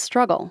been a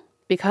struggle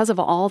because of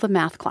all the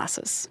math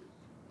classes.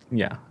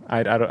 Yeah,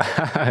 I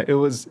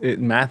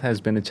don't. Math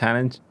has been a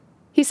challenge.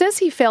 He says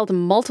he failed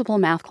multiple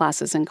math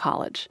classes in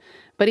college,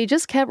 but he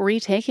just kept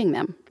retaking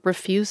them,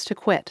 refused to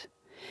quit.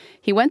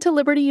 He went to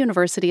Liberty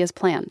University as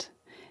planned.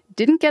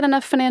 Didn't get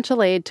enough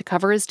financial aid to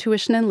cover his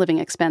tuition and living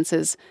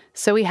expenses,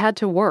 so he had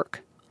to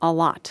work a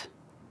lot.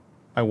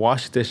 I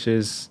washed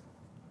dishes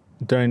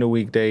during the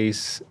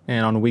weekdays,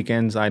 and on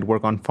weekends I'd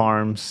work on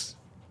farms,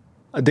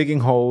 digging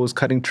holes,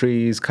 cutting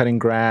trees, cutting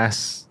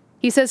grass.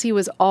 He says he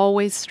was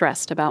always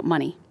stressed about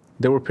money.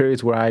 There were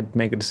periods where I'd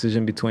make a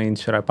decision between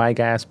should I buy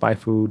gas, buy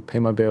food, pay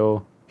my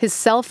bill. His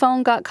cell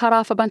phone got cut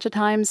off a bunch of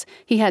times.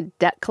 He had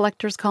debt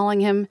collectors calling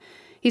him.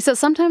 He says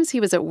sometimes he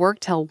was at work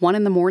till 1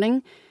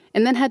 a.m.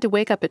 and then had to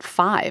wake up at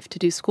 5 to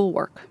do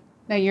schoolwork.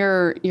 Now,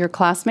 your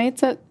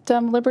classmates at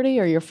Liberty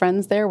or your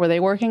friends there, were they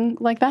working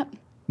like that?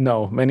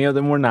 No, many of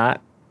them were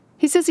not.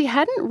 He says he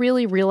hadn't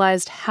really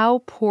realized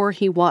how poor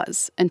he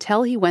was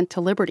until he went to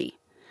Liberty.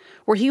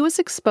 where he was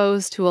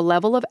exposed to a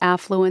level of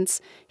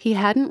affluence he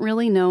hadn't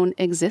really known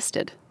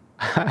existed.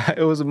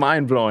 It was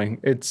mind-blowing.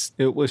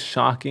 It was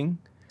shocking.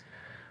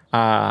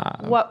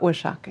 What was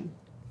shocking?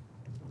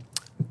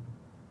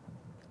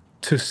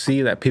 To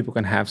see that people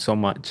can have so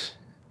much.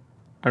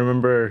 I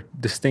remember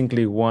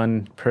distinctly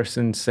one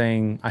person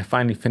saying, I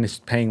finally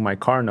finished paying my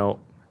car note,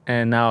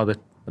 and now the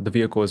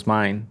vehicle is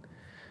mine.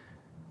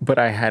 But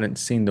I hadn't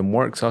seen them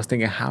work, so I was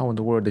thinking, how in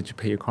the world did you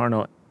pay your car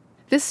note?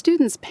 This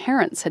student's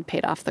parents had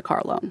paid off the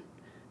car loan.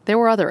 There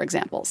were other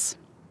examples.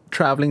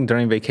 Traveling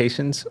during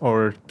vacations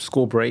or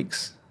school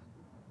breaks,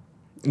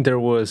 there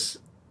was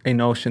a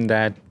notion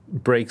that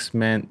breaks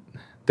meant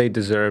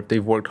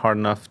they've worked hard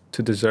enough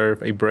to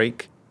deserve a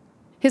break.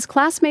 His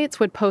classmates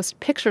would post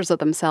pictures of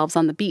themselves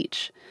on the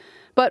beach.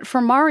 But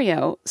for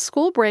Mario,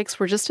 school breaks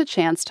were just a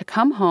chance to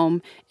come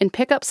home and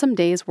pick up some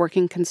days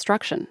working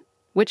construction,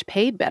 which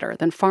paid better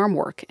than farm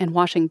work and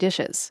washing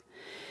dishes.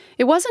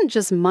 It wasn't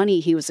just money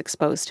he was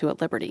exposed to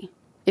at Liberty.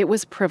 It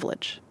was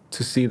privilege.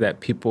 To see that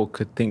people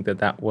could think that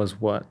that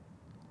was what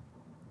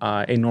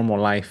a normal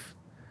life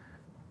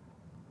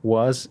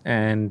was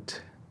and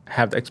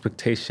have the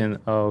expectation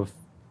of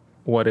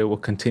what it will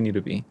continue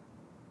to be.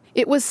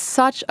 It was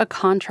such a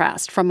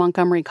contrast from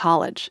Montgomery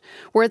College,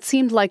 where it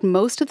seemed like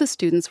most of the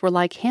students were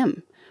like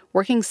him,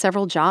 working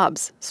several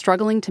jobs,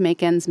 struggling to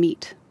make ends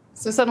meet.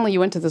 So suddenly you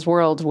went to this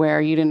world where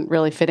you didn't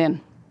really fit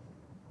in.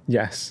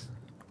 Yes.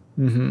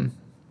 Mm-hmm.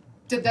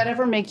 Did that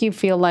ever make you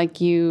feel like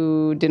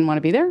you didn't want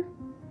to be there?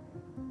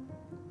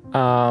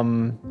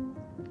 I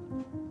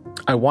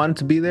wanted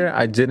to be there.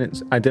 I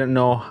didn't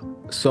know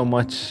so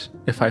much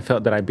if I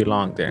felt that I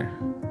belonged there.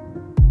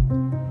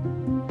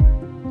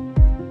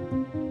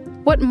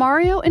 What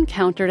Mario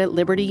encountered at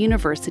Liberty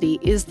University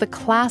is the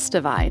class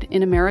divide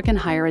in American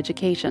higher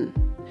education.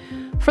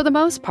 For the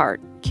most part,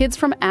 kids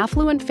from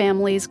affluent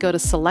families go to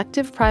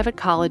selective private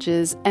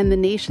colleges and the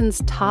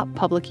nation's top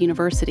public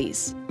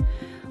universities.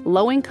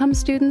 Low-income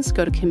students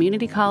go to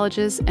community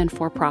colleges and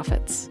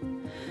for-profits.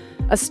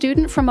 A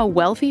student from a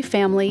wealthy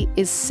family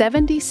is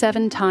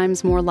 77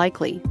 times more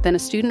likely than a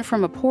student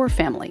from a poor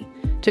family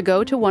to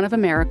go to one of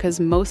America's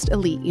most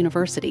elite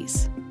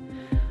universities.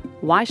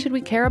 Why should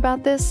we care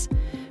about this?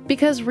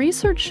 Because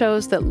research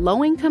shows that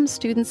low-income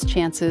students'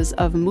 chances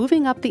of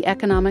moving up the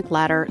economic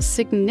ladder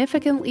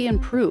significantly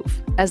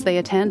improve as they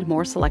attend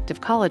more selective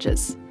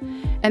colleges.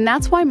 And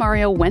that's why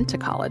Mario went to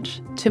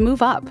college, to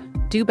move up,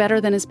 do better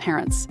than his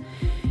parents,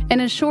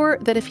 and ensure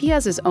that if he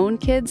has his own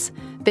kids,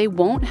 they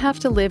won't have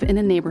to live in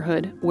a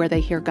neighborhood where they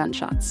hear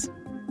gunshots.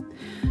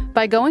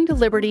 By going to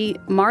Liberty,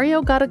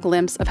 Mario got a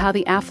glimpse of how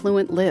the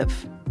affluent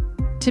live.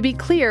 To be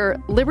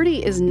clear,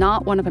 Liberty is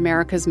not one of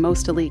America's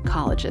most elite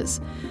colleges,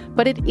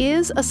 but it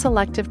is a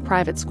selective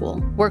private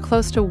school where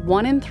close to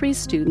 1 in 3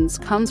 students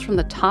comes from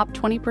the top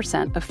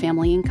 20% of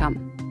family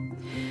income.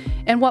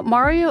 And what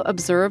Mario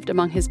observed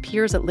among his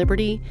peers at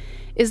Liberty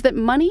is that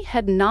money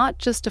had not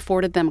just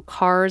afforded them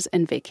cars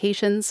and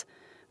vacations,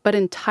 but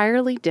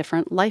entirely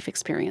different life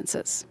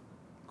experiences.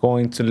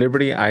 Going to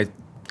Liberty, I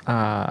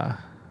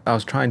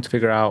was trying to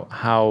figure out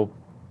how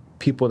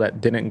people that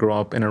didn't grow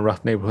up in a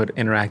rough neighborhood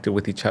interacted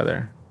with each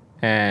other.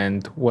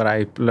 And what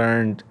I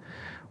learned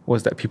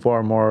was that people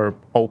are more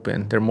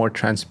open, they're more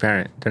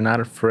transparent, they're not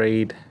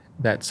afraid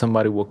that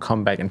somebody will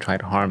come back and try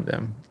to harm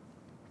them.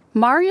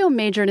 Mario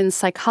majored in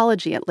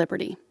psychology at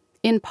Liberty,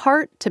 in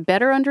part to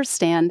better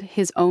understand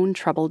his own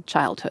troubled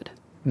childhood.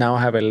 Now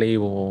I have a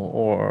label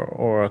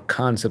or a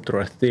concept or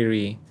a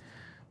theory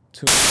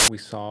to what we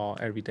saw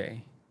every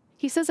day.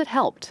 He says it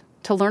helped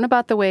to learn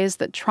about the ways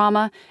that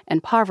trauma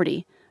and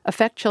poverty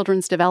affect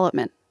children's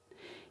development.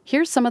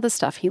 Here's some of the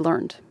stuff he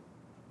learned.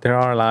 There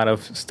are a lot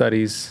of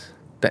studies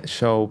that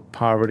show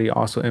poverty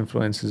also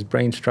influences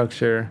brain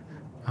structure,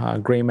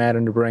 gray matter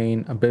in the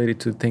brain, ability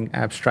to think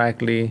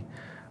abstractly.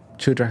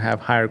 Children have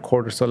higher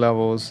cortisol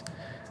levels.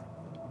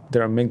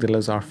 Their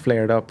amygdalas are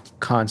flared up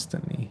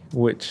constantly,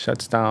 which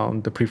shuts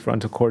down the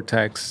prefrontal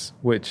cortex,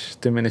 which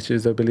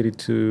diminishes the ability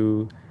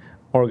to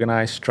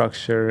organize,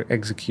 structure,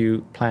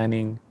 execute,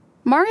 planning.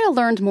 Mario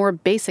learned more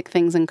basic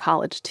things in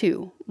college,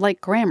 too,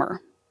 like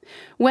grammar.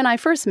 When I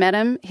first met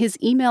him, his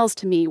emails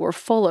to me were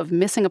full of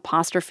missing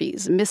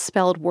apostrophes,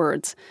 misspelled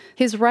words.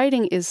 His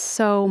writing is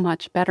so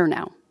much better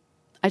now.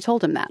 I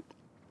told him that.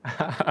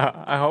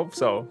 I hope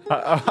so.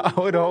 I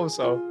would hope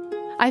so.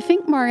 I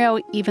think Mario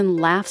even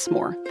laughs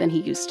more than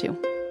he used to.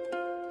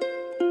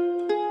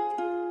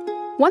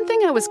 One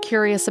thing I was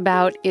curious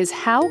about is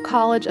how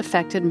college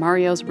affected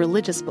Mario's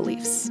religious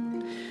beliefs.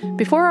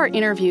 Before our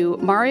interview,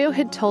 Mario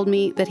had told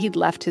me that he'd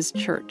left his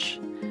church.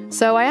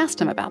 So I asked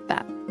him about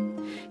that.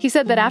 He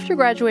said that after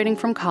graduating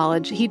from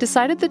college, he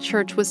decided the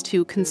church was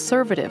too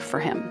conservative for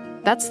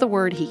him. That's the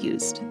word he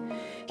used.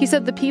 He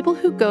said the people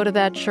who go to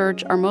that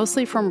church are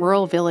mostly from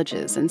rural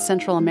villages in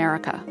Central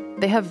America.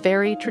 They have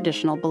very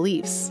traditional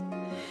beliefs.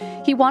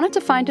 He wanted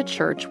to find a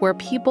church where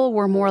people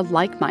were more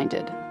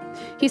like-minded.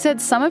 He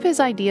said some of his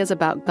ideas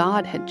about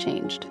God had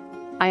changed.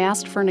 I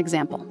asked for an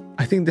example.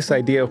 I think this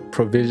idea of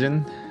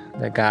provision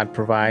that God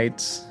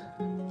provides,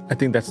 I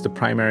think that's the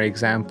primary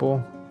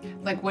example.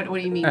 Like, what do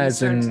you mean?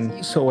 As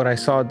in, so what I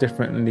saw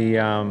differently,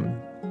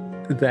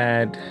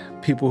 that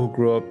people who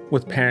grew up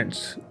with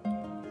parents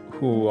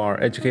who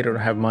are educated or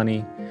have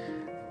money,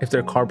 if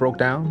their car broke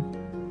down,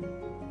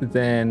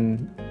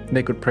 then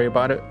they could pray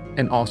about it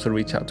and also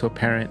reach out to a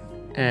parent.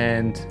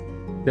 And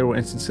there were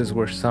instances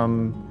where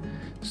some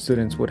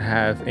students would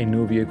have a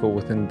new vehicle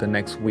within the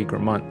next week or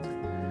month.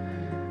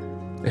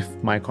 If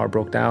my car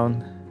broke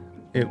down,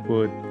 it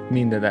would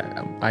mean that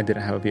I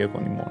didn't have a vehicle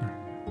anymore,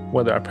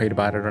 whether I prayed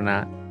about it or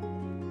not.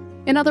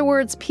 In other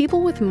words,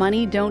 people with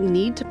money don't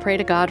need to pray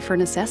to God for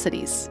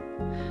necessities.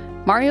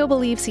 Mario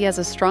believes he has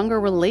a stronger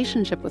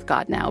relationship with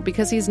God now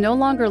because he's no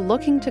longer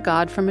looking to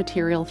God for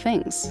material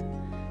things.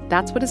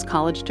 That's what his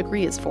college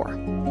degree is for.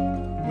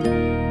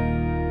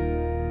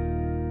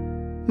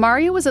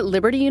 Mario was at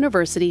Liberty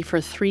University for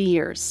 3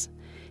 years.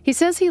 He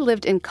says he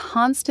lived in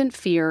constant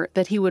fear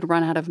that he would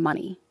run out of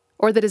money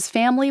or that his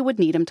family would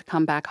need him to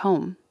come back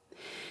home.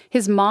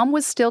 His mom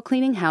was still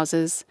cleaning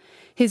houses.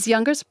 His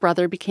youngest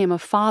brother became a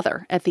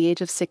father at the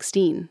age of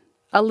 16,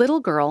 a little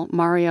girl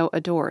Mario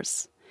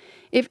adores.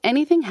 If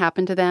anything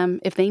happened to them,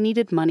 if they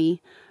needed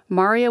money,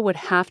 Mario would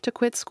have to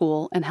quit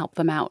school and help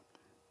them out.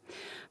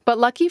 But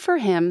lucky for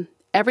him,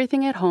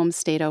 everything at home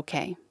stayed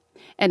okay.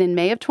 And in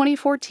May of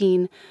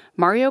 2014,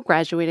 Mario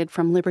graduated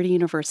from Liberty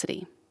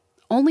University.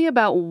 Only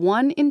about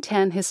 1 in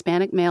 10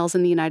 Hispanic males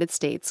in the United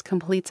States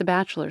completes a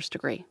bachelor's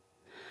degree.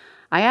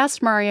 I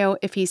asked Mario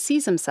if he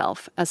sees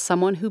himself as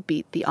someone who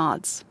beat the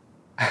odds.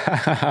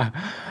 I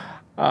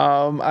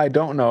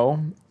don't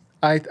know.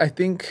 I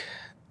think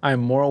I'm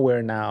more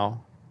aware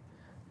now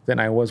than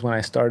I was when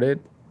I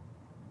started.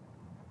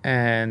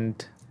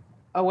 And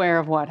aware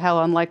of what?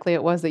 How unlikely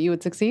it was that you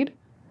would succeed?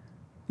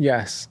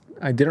 Yes.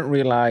 I didn't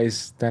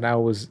realize that I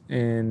was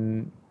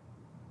in,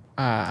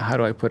 how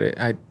do I put it?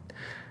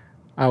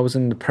 I was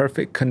in the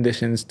perfect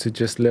conditions to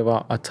just live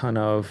out a ton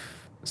of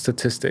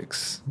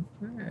statistics,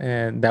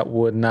 and that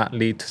would not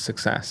lead to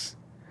success.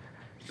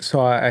 So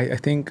I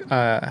think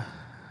a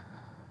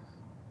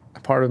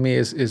part of me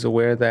is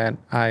aware that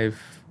I've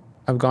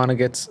gone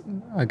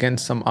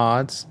against some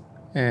odds,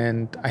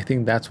 and I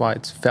think that's why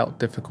it's felt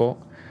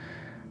difficult.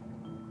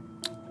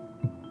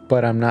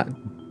 But I'm not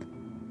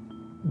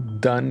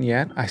done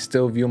yet. I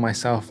still view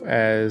myself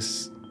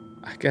as,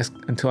 I guess,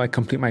 until I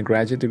complete my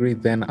graduate degree,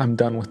 then I'm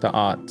done with the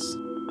odds.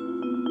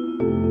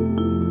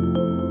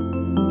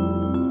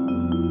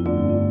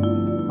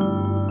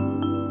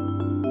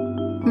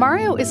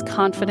 Mario is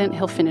confident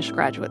he'll finish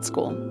graduate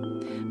school.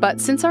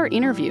 But since our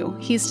interview,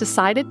 he's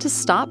decided to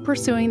stop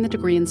pursuing the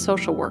degree in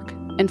social work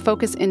and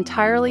focus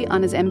entirely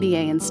on his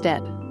MBA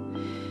instead.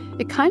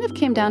 It kind of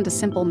came down to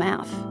simple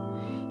math.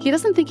 He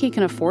doesn't think he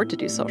can afford to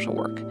do social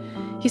work.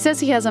 He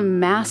says he has a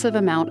massive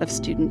amount of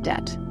student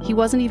debt. He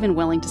wasn't even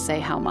willing to say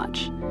how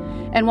much.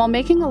 And while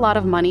making a lot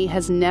of money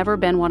has never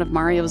been one of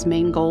Mario's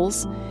main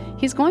goals,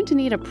 he's going to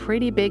need a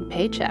pretty big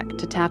paycheck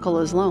to tackle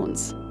his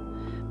loans.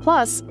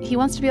 Plus, he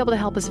wants to be able to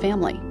help his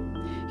family.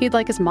 He'd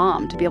like his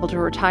mom to be able to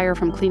retire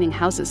from cleaning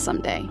houses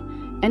someday.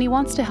 And he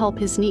wants to help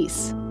his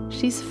niece.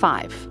 She's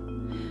 5.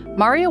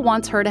 Mario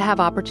wants her to have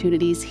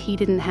opportunities he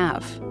didn't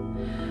have.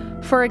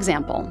 For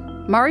example,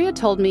 Mario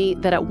told me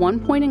that at one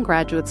point in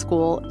graduate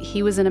school,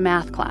 he was in a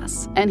math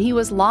class, and he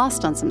was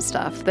lost on some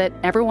stuff that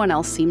everyone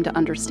else seemed to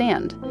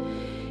understand.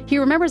 He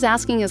remembers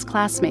asking his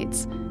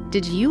classmates,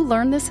 "Did you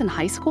learn this in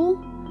high school?"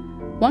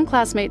 One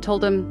classmate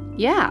told him,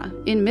 "Yeah,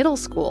 in middle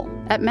school,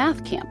 at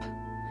math camp."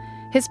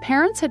 His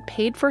parents had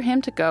paid for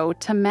him to go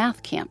to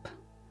math camp.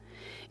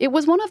 It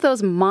was one of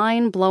those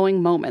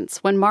mind-blowing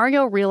moments when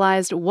Mario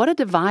realized what a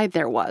divide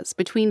there was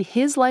between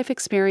his life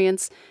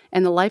experience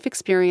and the life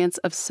experience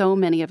of so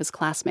many of his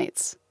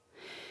classmates.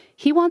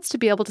 He wants to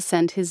be able to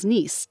send his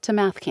niece to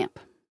math camp.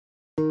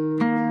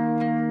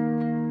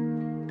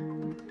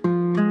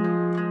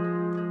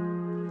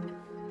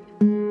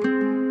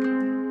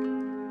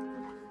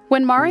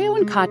 When Mario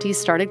and Kati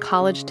started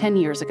college 10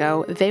 years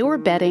ago, they were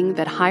betting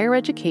that higher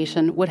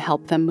education would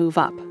help them move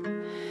up.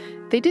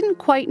 They didn't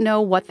quite know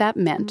what that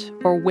meant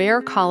or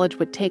where college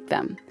would take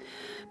them.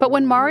 But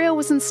when Mario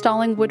was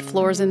installing wood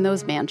floors in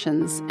those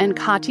mansions and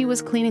Kati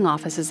was cleaning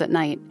offices at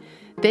night,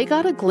 they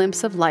got a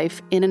glimpse of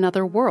life in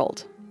another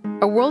world,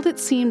 a world it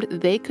seemed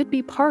they could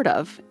be part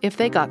of if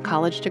they got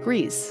college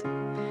degrees.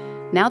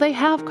 Now they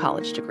have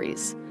college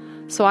degrees,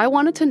 so I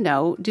wanted to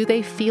know, do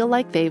they feel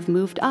like they've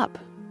moved up?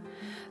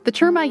 The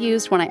term I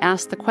used when I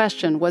asked the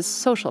question was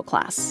social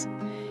class.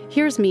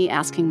 Here's me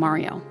asking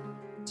Mario.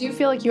 Do you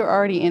feel like you're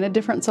already in a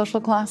different social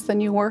class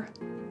than you were?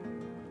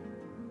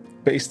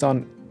 Based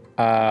on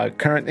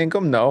current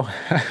income, no.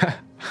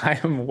 I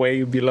am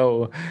way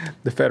below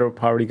the federal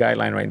poverty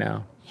guideline right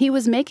now. He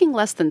was making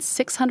less than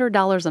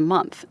 $600 a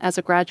month as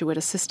a graduate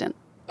assistant.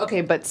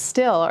 Okay, but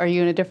still, are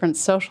you in a different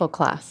social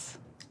class?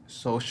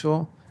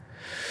 Social?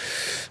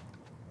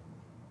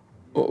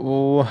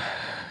 Oh,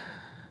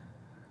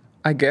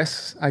 I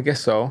guess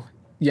so.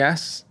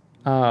 Yes.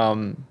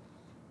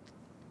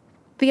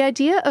 The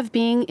idea of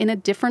being in a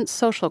different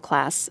social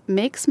class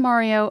makes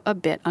Mario a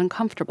bit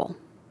uncomfortable.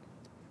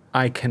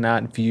 I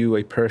cannot view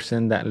a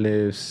person that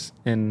lives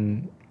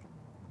in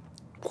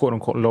quote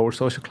unquote lower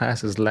social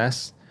class as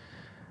less,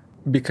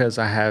 because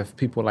I have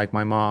people like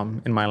my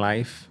mom in my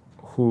life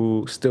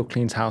who still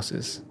cleans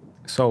houses.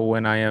 So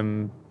when I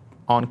am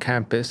on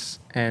campus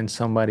and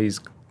somebody's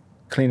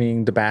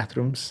cleaning the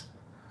bathrooms,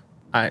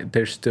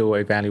 they're still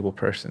a valuable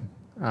person.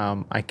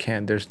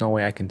 There's no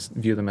way I can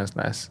view them as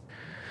less.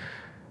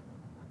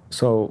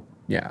 So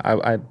yeah,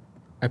 I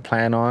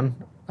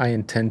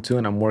intend to,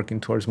 and I'm working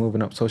towards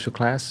moving up social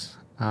class.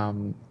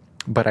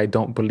 But I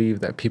don't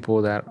believe that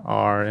people that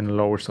are in a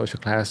lower social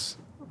class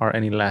are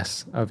any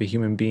less of a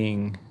human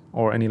being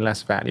or any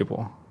less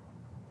valuable.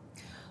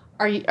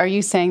 Are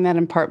you saying that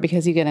in part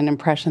because you get an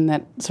impression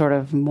that sort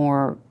of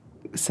more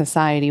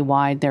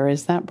society-wide there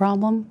is that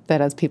problem,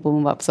 that as people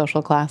move up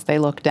social class, they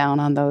look down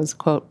on those,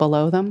 quote,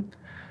 below them?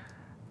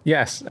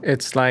 Yes,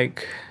 it's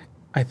like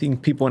I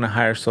think people in a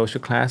higher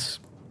social class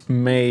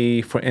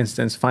may, for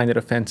instance, find it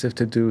offensive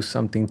to do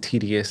something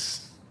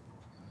tedious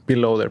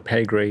below their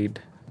pay grade,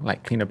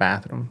 like clean a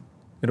bathroom.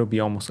 It'll be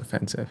almost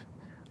offensive.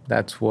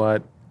 That's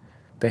what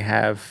they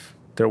have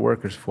their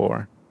workers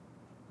for.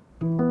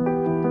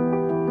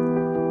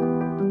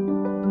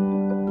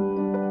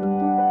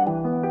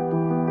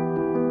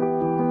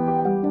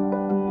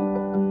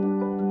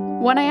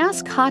 When I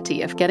asked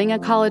Kati if getting a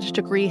college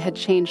degree had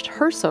changed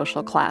her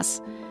social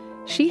class,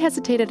 she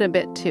hesitated a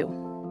bit too.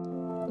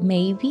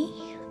 Maybe,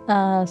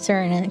 a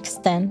certain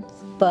extent,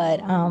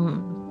 but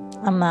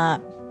I'm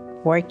not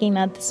working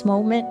at this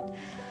moment,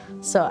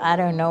 so I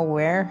don't know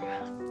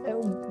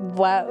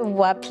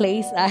what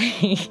place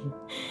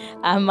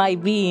I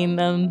might be in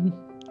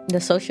the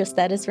social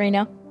status right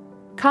now.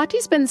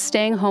 Kati's been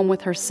staying home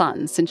with her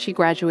son since she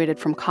graduated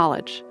from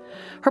college.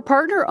 Her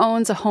partner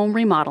owns a home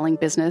remodeling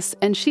business,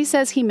 and she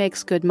says he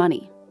makes good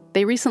money.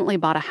 They recently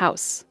bought a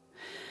house.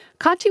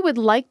 Kati would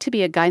like to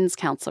be a guidance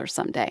counselor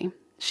someday.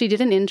 She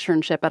did an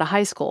internship at a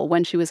high school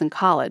when she was in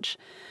college.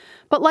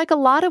 But like a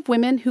lot of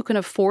women who can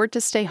afford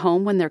to stay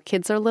home when their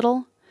kids are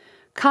little,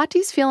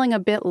 Kati's feeling a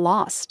bit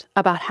lost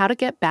about how to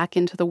get back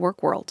into the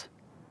work world.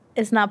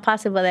 It's not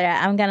possible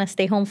that I'm going to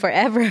stay home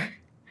forever.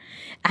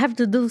 I have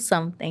to do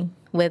something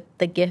with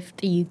the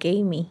gift you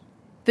gave me.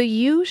 The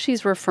you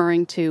she's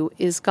referring to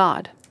is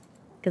God.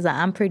 Because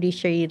I'm pretty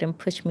sure you didn't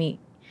push me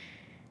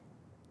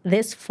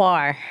this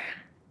far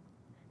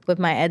with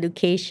my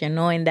education,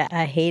 knowing that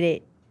I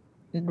hated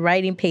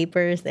writing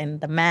papers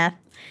and the math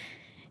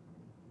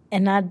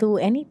and not do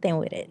anything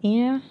with it,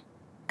 you know?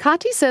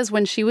 Kati says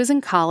when she was in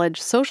college,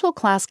 social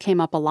class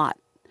came up a lot.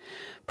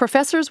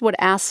 Professors would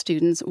ask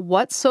students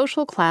what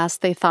social class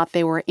they thought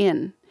they were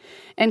in,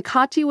 and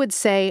Kati would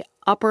say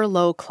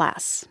upper-low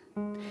class.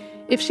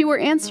 If she were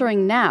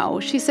answering now,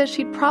 she says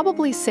she'd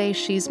probably say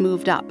she's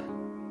moved up.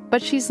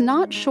 But she's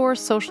not sure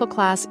social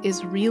class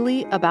is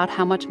really about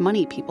how much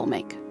money people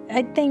make.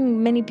 I think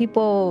many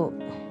people,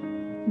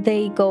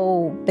 they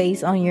go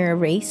based on your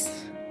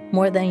race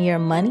more than your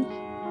money.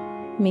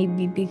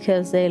 Maybe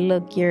because they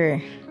look, you're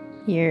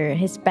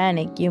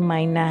Hispanic, you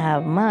might not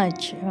have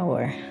much,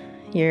 or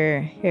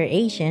you're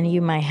Asian,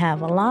 you might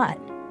have a lot.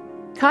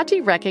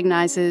 Kati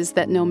recognizes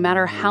that no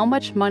matter how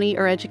much money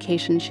or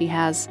education she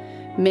has,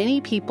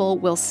 many people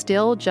will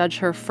still judge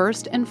her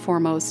first and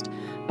foremost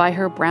by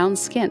her brown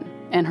skin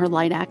and her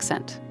light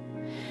accent.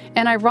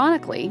 And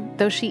ironically,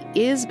 though she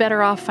is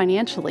better off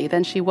financially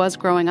than she was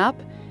growing up,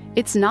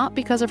 it's not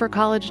because of her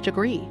college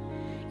degree.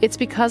 It's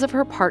because of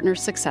her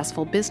partner's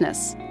successful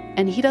business,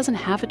 and he doesn't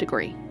have a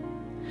degree.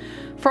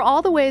 For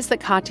all the ways that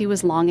Kati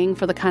was longing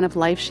for the kind of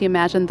life she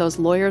imagined those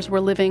lawyers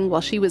were living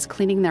while she was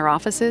cleaning their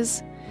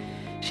offices,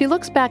 she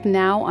looks back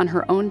now on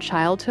her own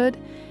childhood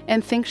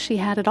and thinks she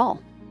had it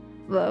all.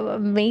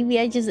 Maybe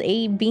I just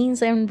ate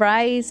beans and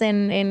rice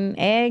and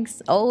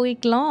eggs all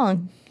week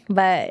long,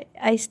 but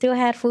I still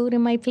had food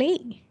in my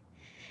plate.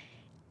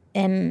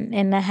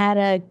 And I had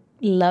a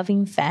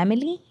loving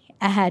family.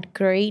 I had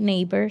great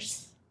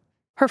neighbors.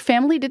 Her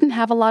family didn't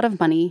have a lot of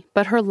money,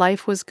 but her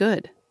life was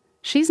good.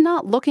 She's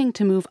not looking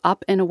to move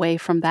up and away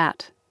from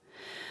that.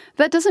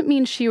 That doesn't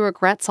mean she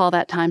regrets all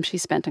that time she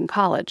spent in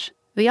college.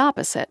 The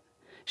opposite.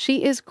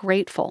 She is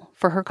grateful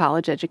for her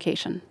college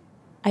education.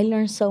 I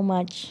learned so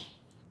much.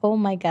 Oh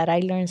my God, I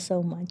learned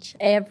so much.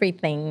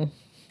 Everything.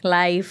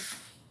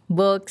 Life,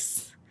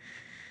 books.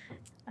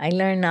 I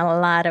learned a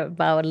lot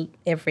about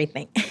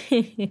everything.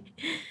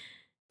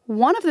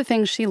 One of the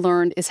things she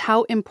learned is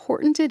how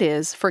important it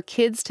is for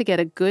kids to get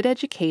a good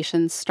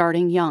education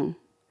starting young.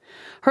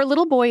 Her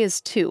little boy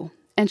is 2,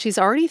 and she's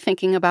already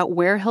thinking about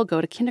where he'll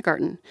go to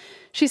kindergarten.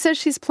 She says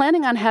she's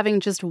planning on having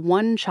just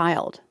one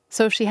child,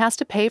 so if she has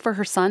to pay for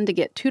her son to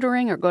get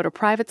tutoring or go to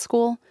private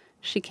school,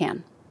 she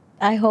can.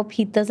 I hope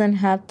he doesn't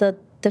have the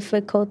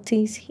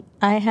difficulties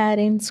I had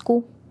in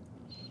school.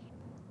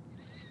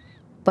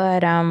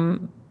 But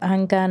I'm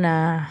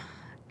gonna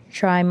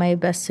try my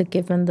best to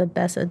give him the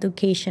best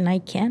education I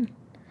can.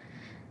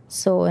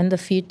 So in the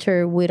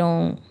future, we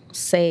don't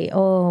say,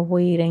 oh,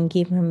 we didn't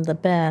give him the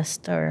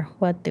best, or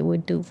what they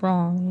would do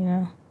wrong, you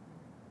know.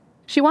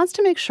 She wants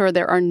to make sure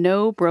there are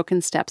no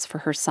broken steps for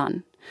her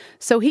son.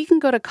 so he can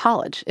go to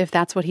college if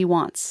that's what he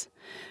wants.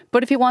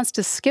 But if he wants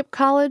to skip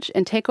college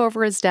and take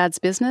over his dad's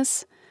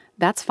business,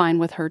 that's fine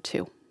with her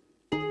too.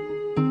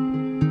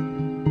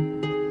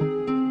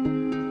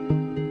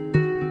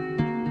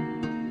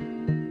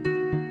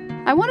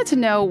 I wanted to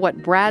know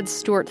what Brad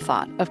Stewart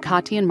thought of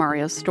Kati and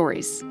Mario's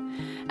stories.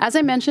 As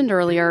I mentioned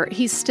earlier,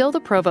 he's still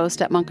the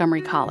provost at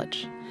Montgomery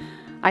College.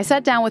 I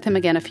sat down with him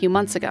again a few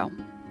months ago.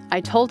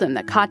 I told him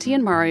that Kati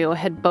and Mario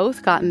had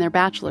both gotten their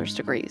bachelor's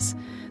degrees,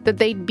 that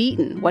they'd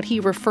beaten what he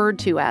referred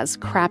to as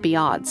crappy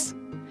odds.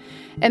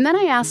 And then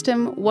I asked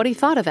him what he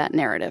thought of that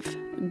narrative,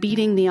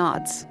 beating the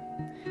odds.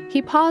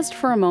 He paused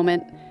for a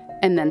moment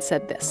and then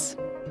said this.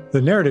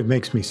 The narrative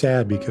makes me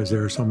sad because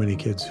there are so many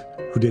kids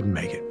who didn't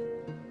make it.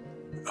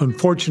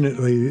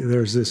 Unfortunately,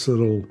 there's this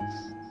little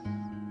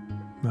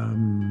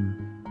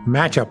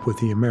matchup with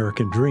the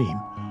American dream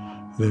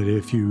that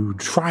if you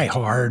try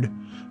hard,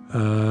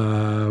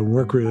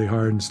 work really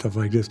hard and stuff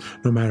like this,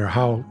 no matter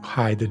how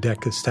high the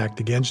deck is stacked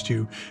against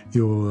you,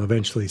 you'll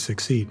eventually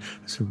succeed.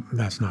 So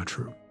that's not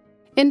true.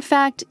 In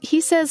fact,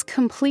 he says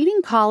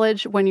completing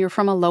college when you're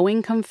from a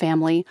low-income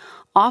family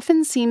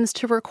often seems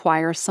to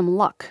require some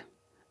luck.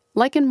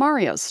 Like in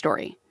Mario's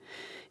story.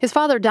 His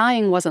father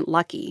dying wasn't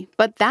lucky,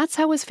 but that's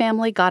how his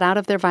family got out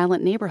of their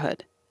violent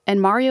neighborhood.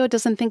 And Mario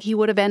doesn't think he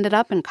would have ended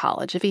up in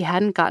college if he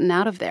hadn't gotten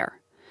out of there.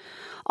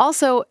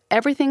 Also,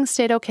 everything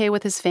stayed okay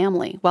with his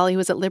family while he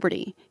was at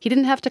Liberty. He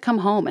didn't have to come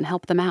home and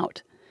help them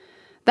out.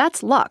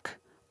 That's luck,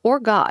 or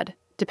God,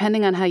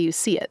 depending on how you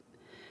see it.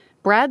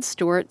 Brad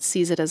Stewart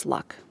sees it as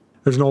luck.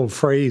 There's an old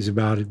phrase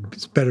about it,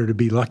 it's better to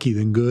be lucky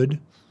than good.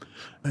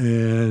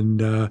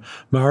 And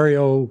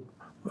Mario,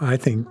 I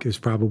think, is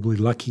probably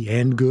lucky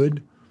and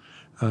good.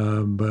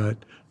 But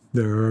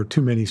there are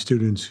too many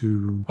students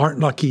who aren't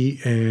lucky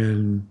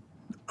and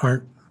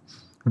aren't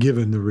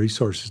given the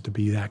resources to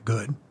be that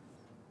good.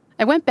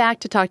 I went back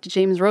to talk to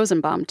James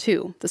Rosenbaum,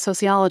 too, the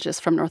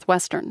sociologist from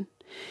Northwestern.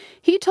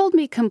 He told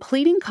me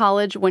completing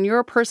college when you're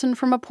a person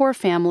from a poor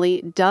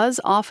family does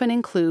often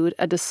include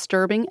a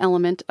disturbing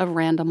element of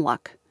random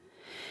luck.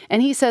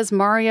 And he says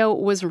Mario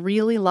was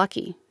really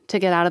lucky to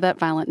get out of that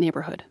violent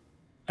neighborhood.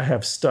 I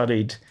have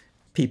studied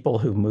people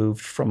who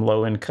moved from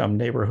low-income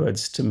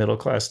neighborhoods to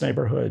middle-class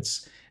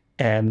neighborhoods,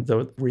 and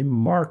the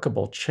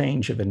remarkable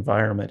change of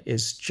environment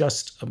is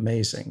just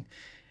amazing.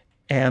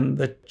 And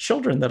the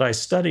children that I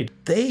studied,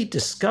 they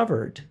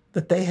discovered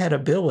that they had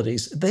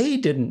abilities they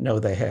didn't know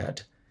they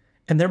had,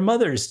 and their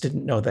mothers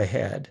didn't know they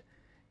had.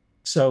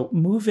 So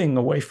moving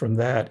away from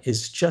that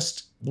is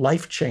just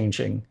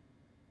life-changing.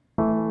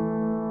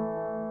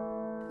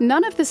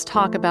 None of this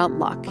talk about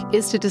luck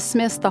is to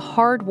dismiss the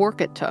hard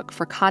work it took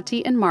for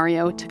Kati and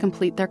Mario to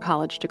complete their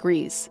college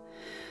degrees.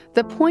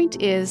 The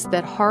point is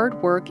that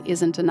hard work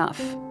isn't enough.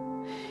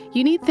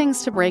 You need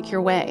things to break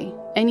your way,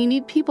 and you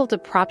need people to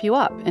prop you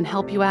up and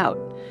help you out,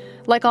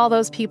 like all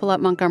those people at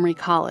Montgomery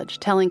College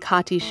telling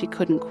Kati she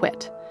couldn't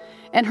quit,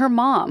 and her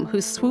mom who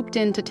swooped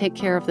in to take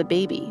care of the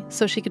baby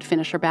so she could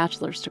finish her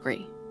bachelor's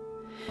degree.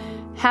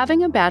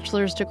 Having a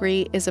bachelor's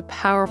degree is a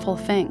powerful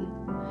thing.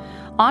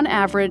 On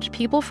average,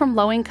 people from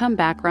low-income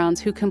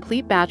backgrounds who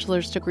complete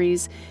bachelor's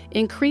degrees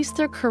increase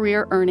their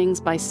career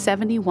earnings by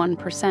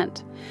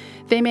 71%.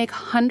 They make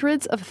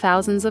hundreds of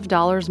thousands of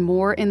dollars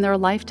more in their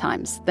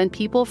lifetimes than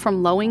people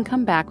from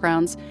low-income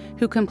backgrounds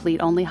who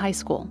complete only high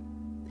school.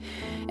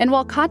 And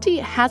while Kati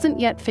hasn't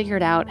yet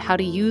figured out how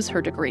to use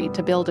her degree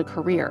to build a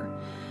career,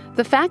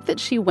 the fact that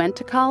she went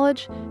to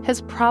college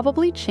has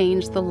probably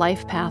changed the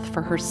life path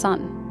for her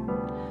son.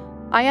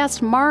 I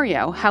asked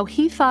Mario how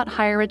he thought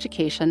higher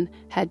education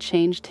had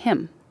changed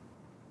him.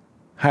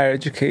 Higher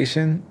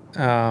education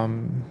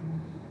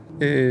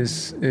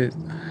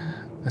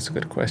that's a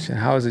good question.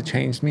 How has it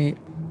changed me?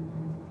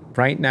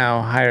 Right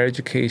now, higher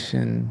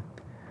education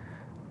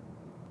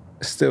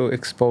still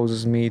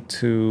exposes me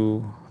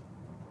to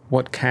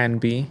what can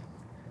be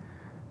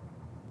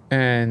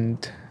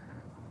and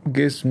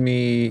gives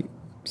me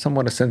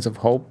somewhat a sense of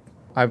hope.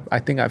 I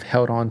think I've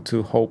held on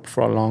to hope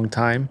for a long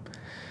time.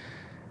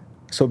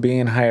 So being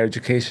in higher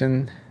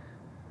education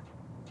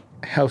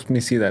helps me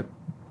see that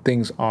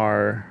things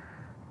are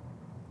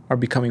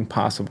becoming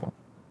possible.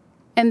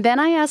 And then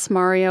I asked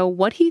Mario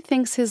what he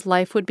thinks his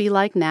life would be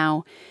like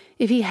now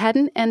if he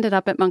hadn't ended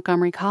up at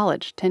Montgomery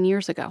College 10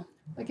 years ago.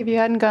 Like if you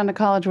hadn't gone to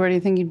college, where do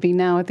you think you'd be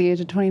now at the age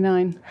of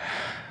 29?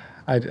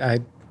 I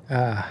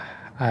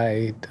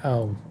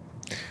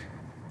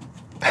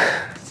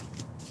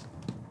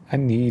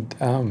need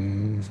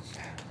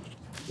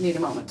Need a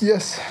moment.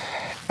 Yes.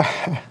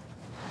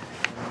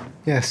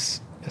 Yes,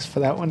 for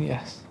that one,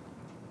 yes.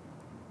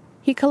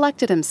 He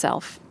collected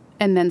himself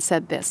and then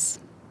said this.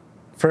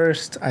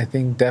 First, I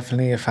think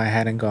definitely if I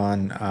hadn't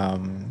gone,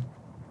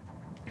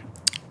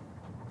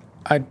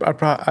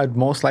 I'd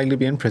most likely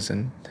be in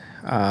prison.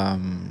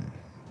 I'd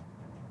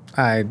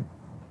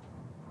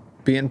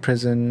be in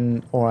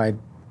prison, or I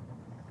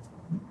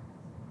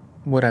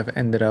would have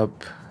ended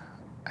up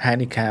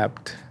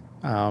handicapped,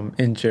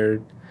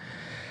 injured.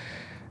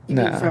 You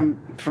mean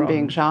from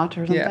being shot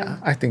or something? Yeah,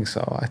 I think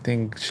so. I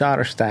think shot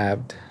or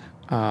stabbed.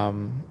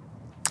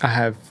 I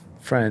have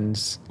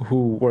friends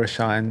who were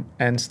shot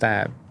and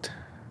stabbed.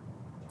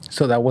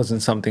 So that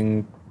wasn't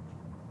something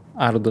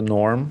out of the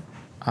norm.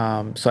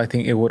 So I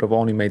think it would have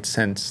only made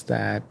sense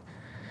that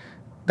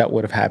that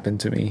would have happened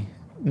to me.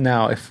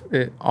 Now, if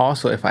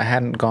I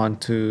hadn't gone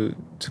to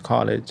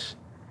college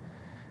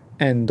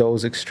and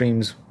those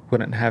extremes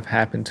wouldn't have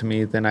happened to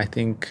me, then I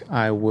think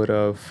I would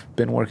have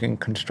been working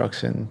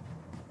construction.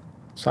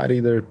 So I'd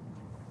either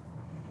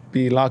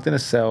be locked in a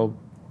cell,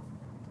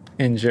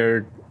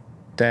 injured,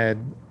 dead,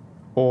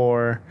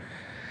 or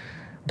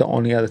the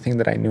only other thing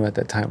that I knew at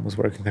that time was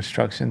working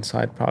construction. So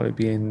I'd probably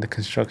be in the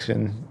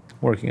construction,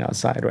 working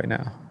outside right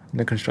now, in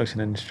the construction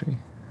industry.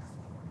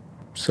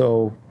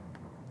 So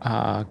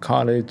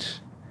college,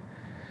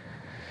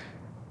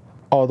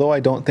 although I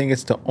don't think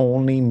it's the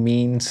only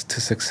means to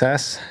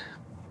success,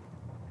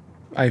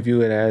 I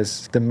view it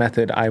as the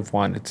method I've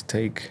wanted to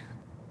take,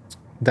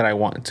 that I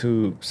want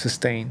to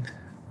sustain.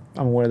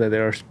 I'm aware that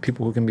there are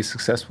people who can be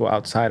successful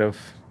outside of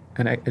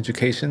an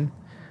education.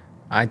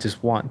 I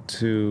just want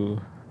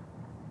to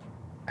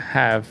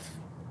have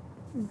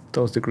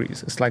those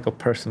degrees. It's like a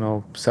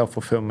personal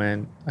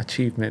self-fulfillment,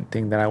 achievement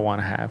thing that I want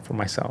to have for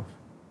myself.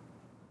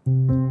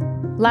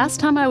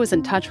 Last time I was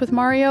in touch with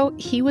Mario,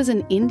 he was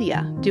in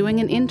India doing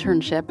an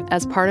internship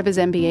as part of his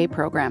MBA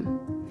program.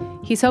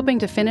 He's hoping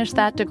to finish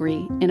that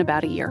degree in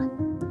about a year.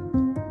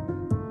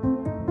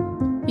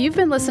 You've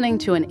been listening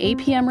to an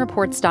APM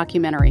Reports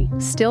documentary,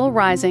 Still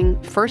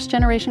Rising,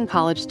 First-Generation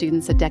College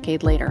Students a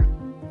Decade Later.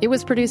 It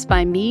was produced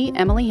by me,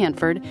 Emily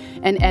Hanford,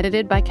 and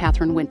edited by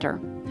Catherine Winter.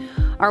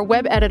 Our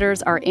web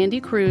editors are Andy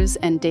Cruz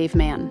and Dave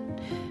Mann.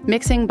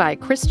 Mixing by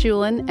Chris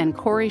Julin and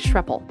Corey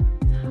Schreppel.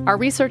 Our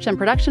research and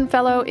production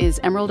fellow is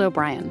Emerald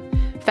O'Brien.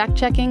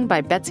 Fact-checking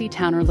by Betsy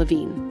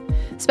Towner-Levine.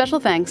 Special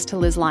thanks to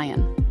Liz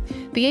Lyon.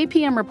 The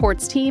APM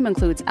Reports team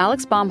includes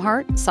Alex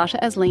Baumhart, Sasha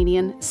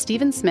Aslanian,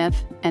 Stephen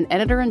Smith, and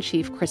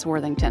Editor-in-Chief Chris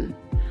Worthington.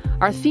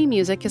 Our theme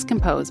music is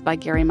composed by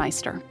Gary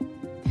Meister.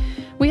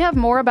 We have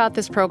more about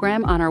this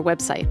program on our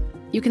website.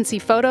 You can see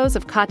photos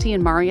of Kati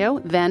and Mario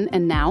then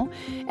and now,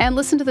 and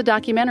listen to the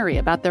documentary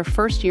about their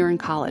first year in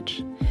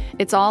college.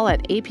 It's all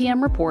at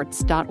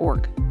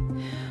apmreports.org.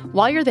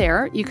 While you're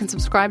there, you can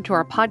subscribe to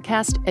our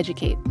podcast,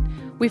 Educate.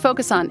 We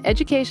focus on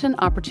education,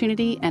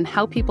 opportunity, and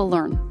how people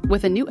learn,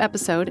 with a new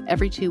episode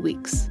every 2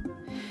 weeks.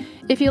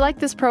 If you like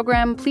this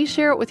program, please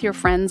share it with your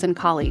friends and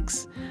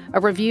colleagues. A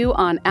review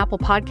on Apple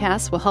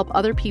Podcasts will help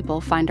other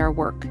people find our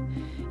work.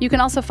 You can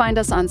also find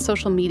us on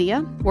social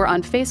media. We're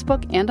on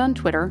Facebook and on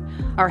Twitter.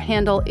 Our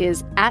handle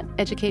is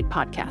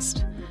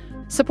 @EducatePodcast.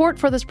 Support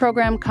for this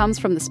program comes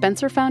from the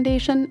Spencer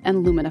Foundation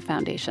and Lumina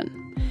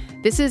Foundation.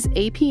 This is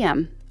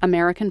APM,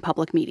 American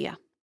Public Media.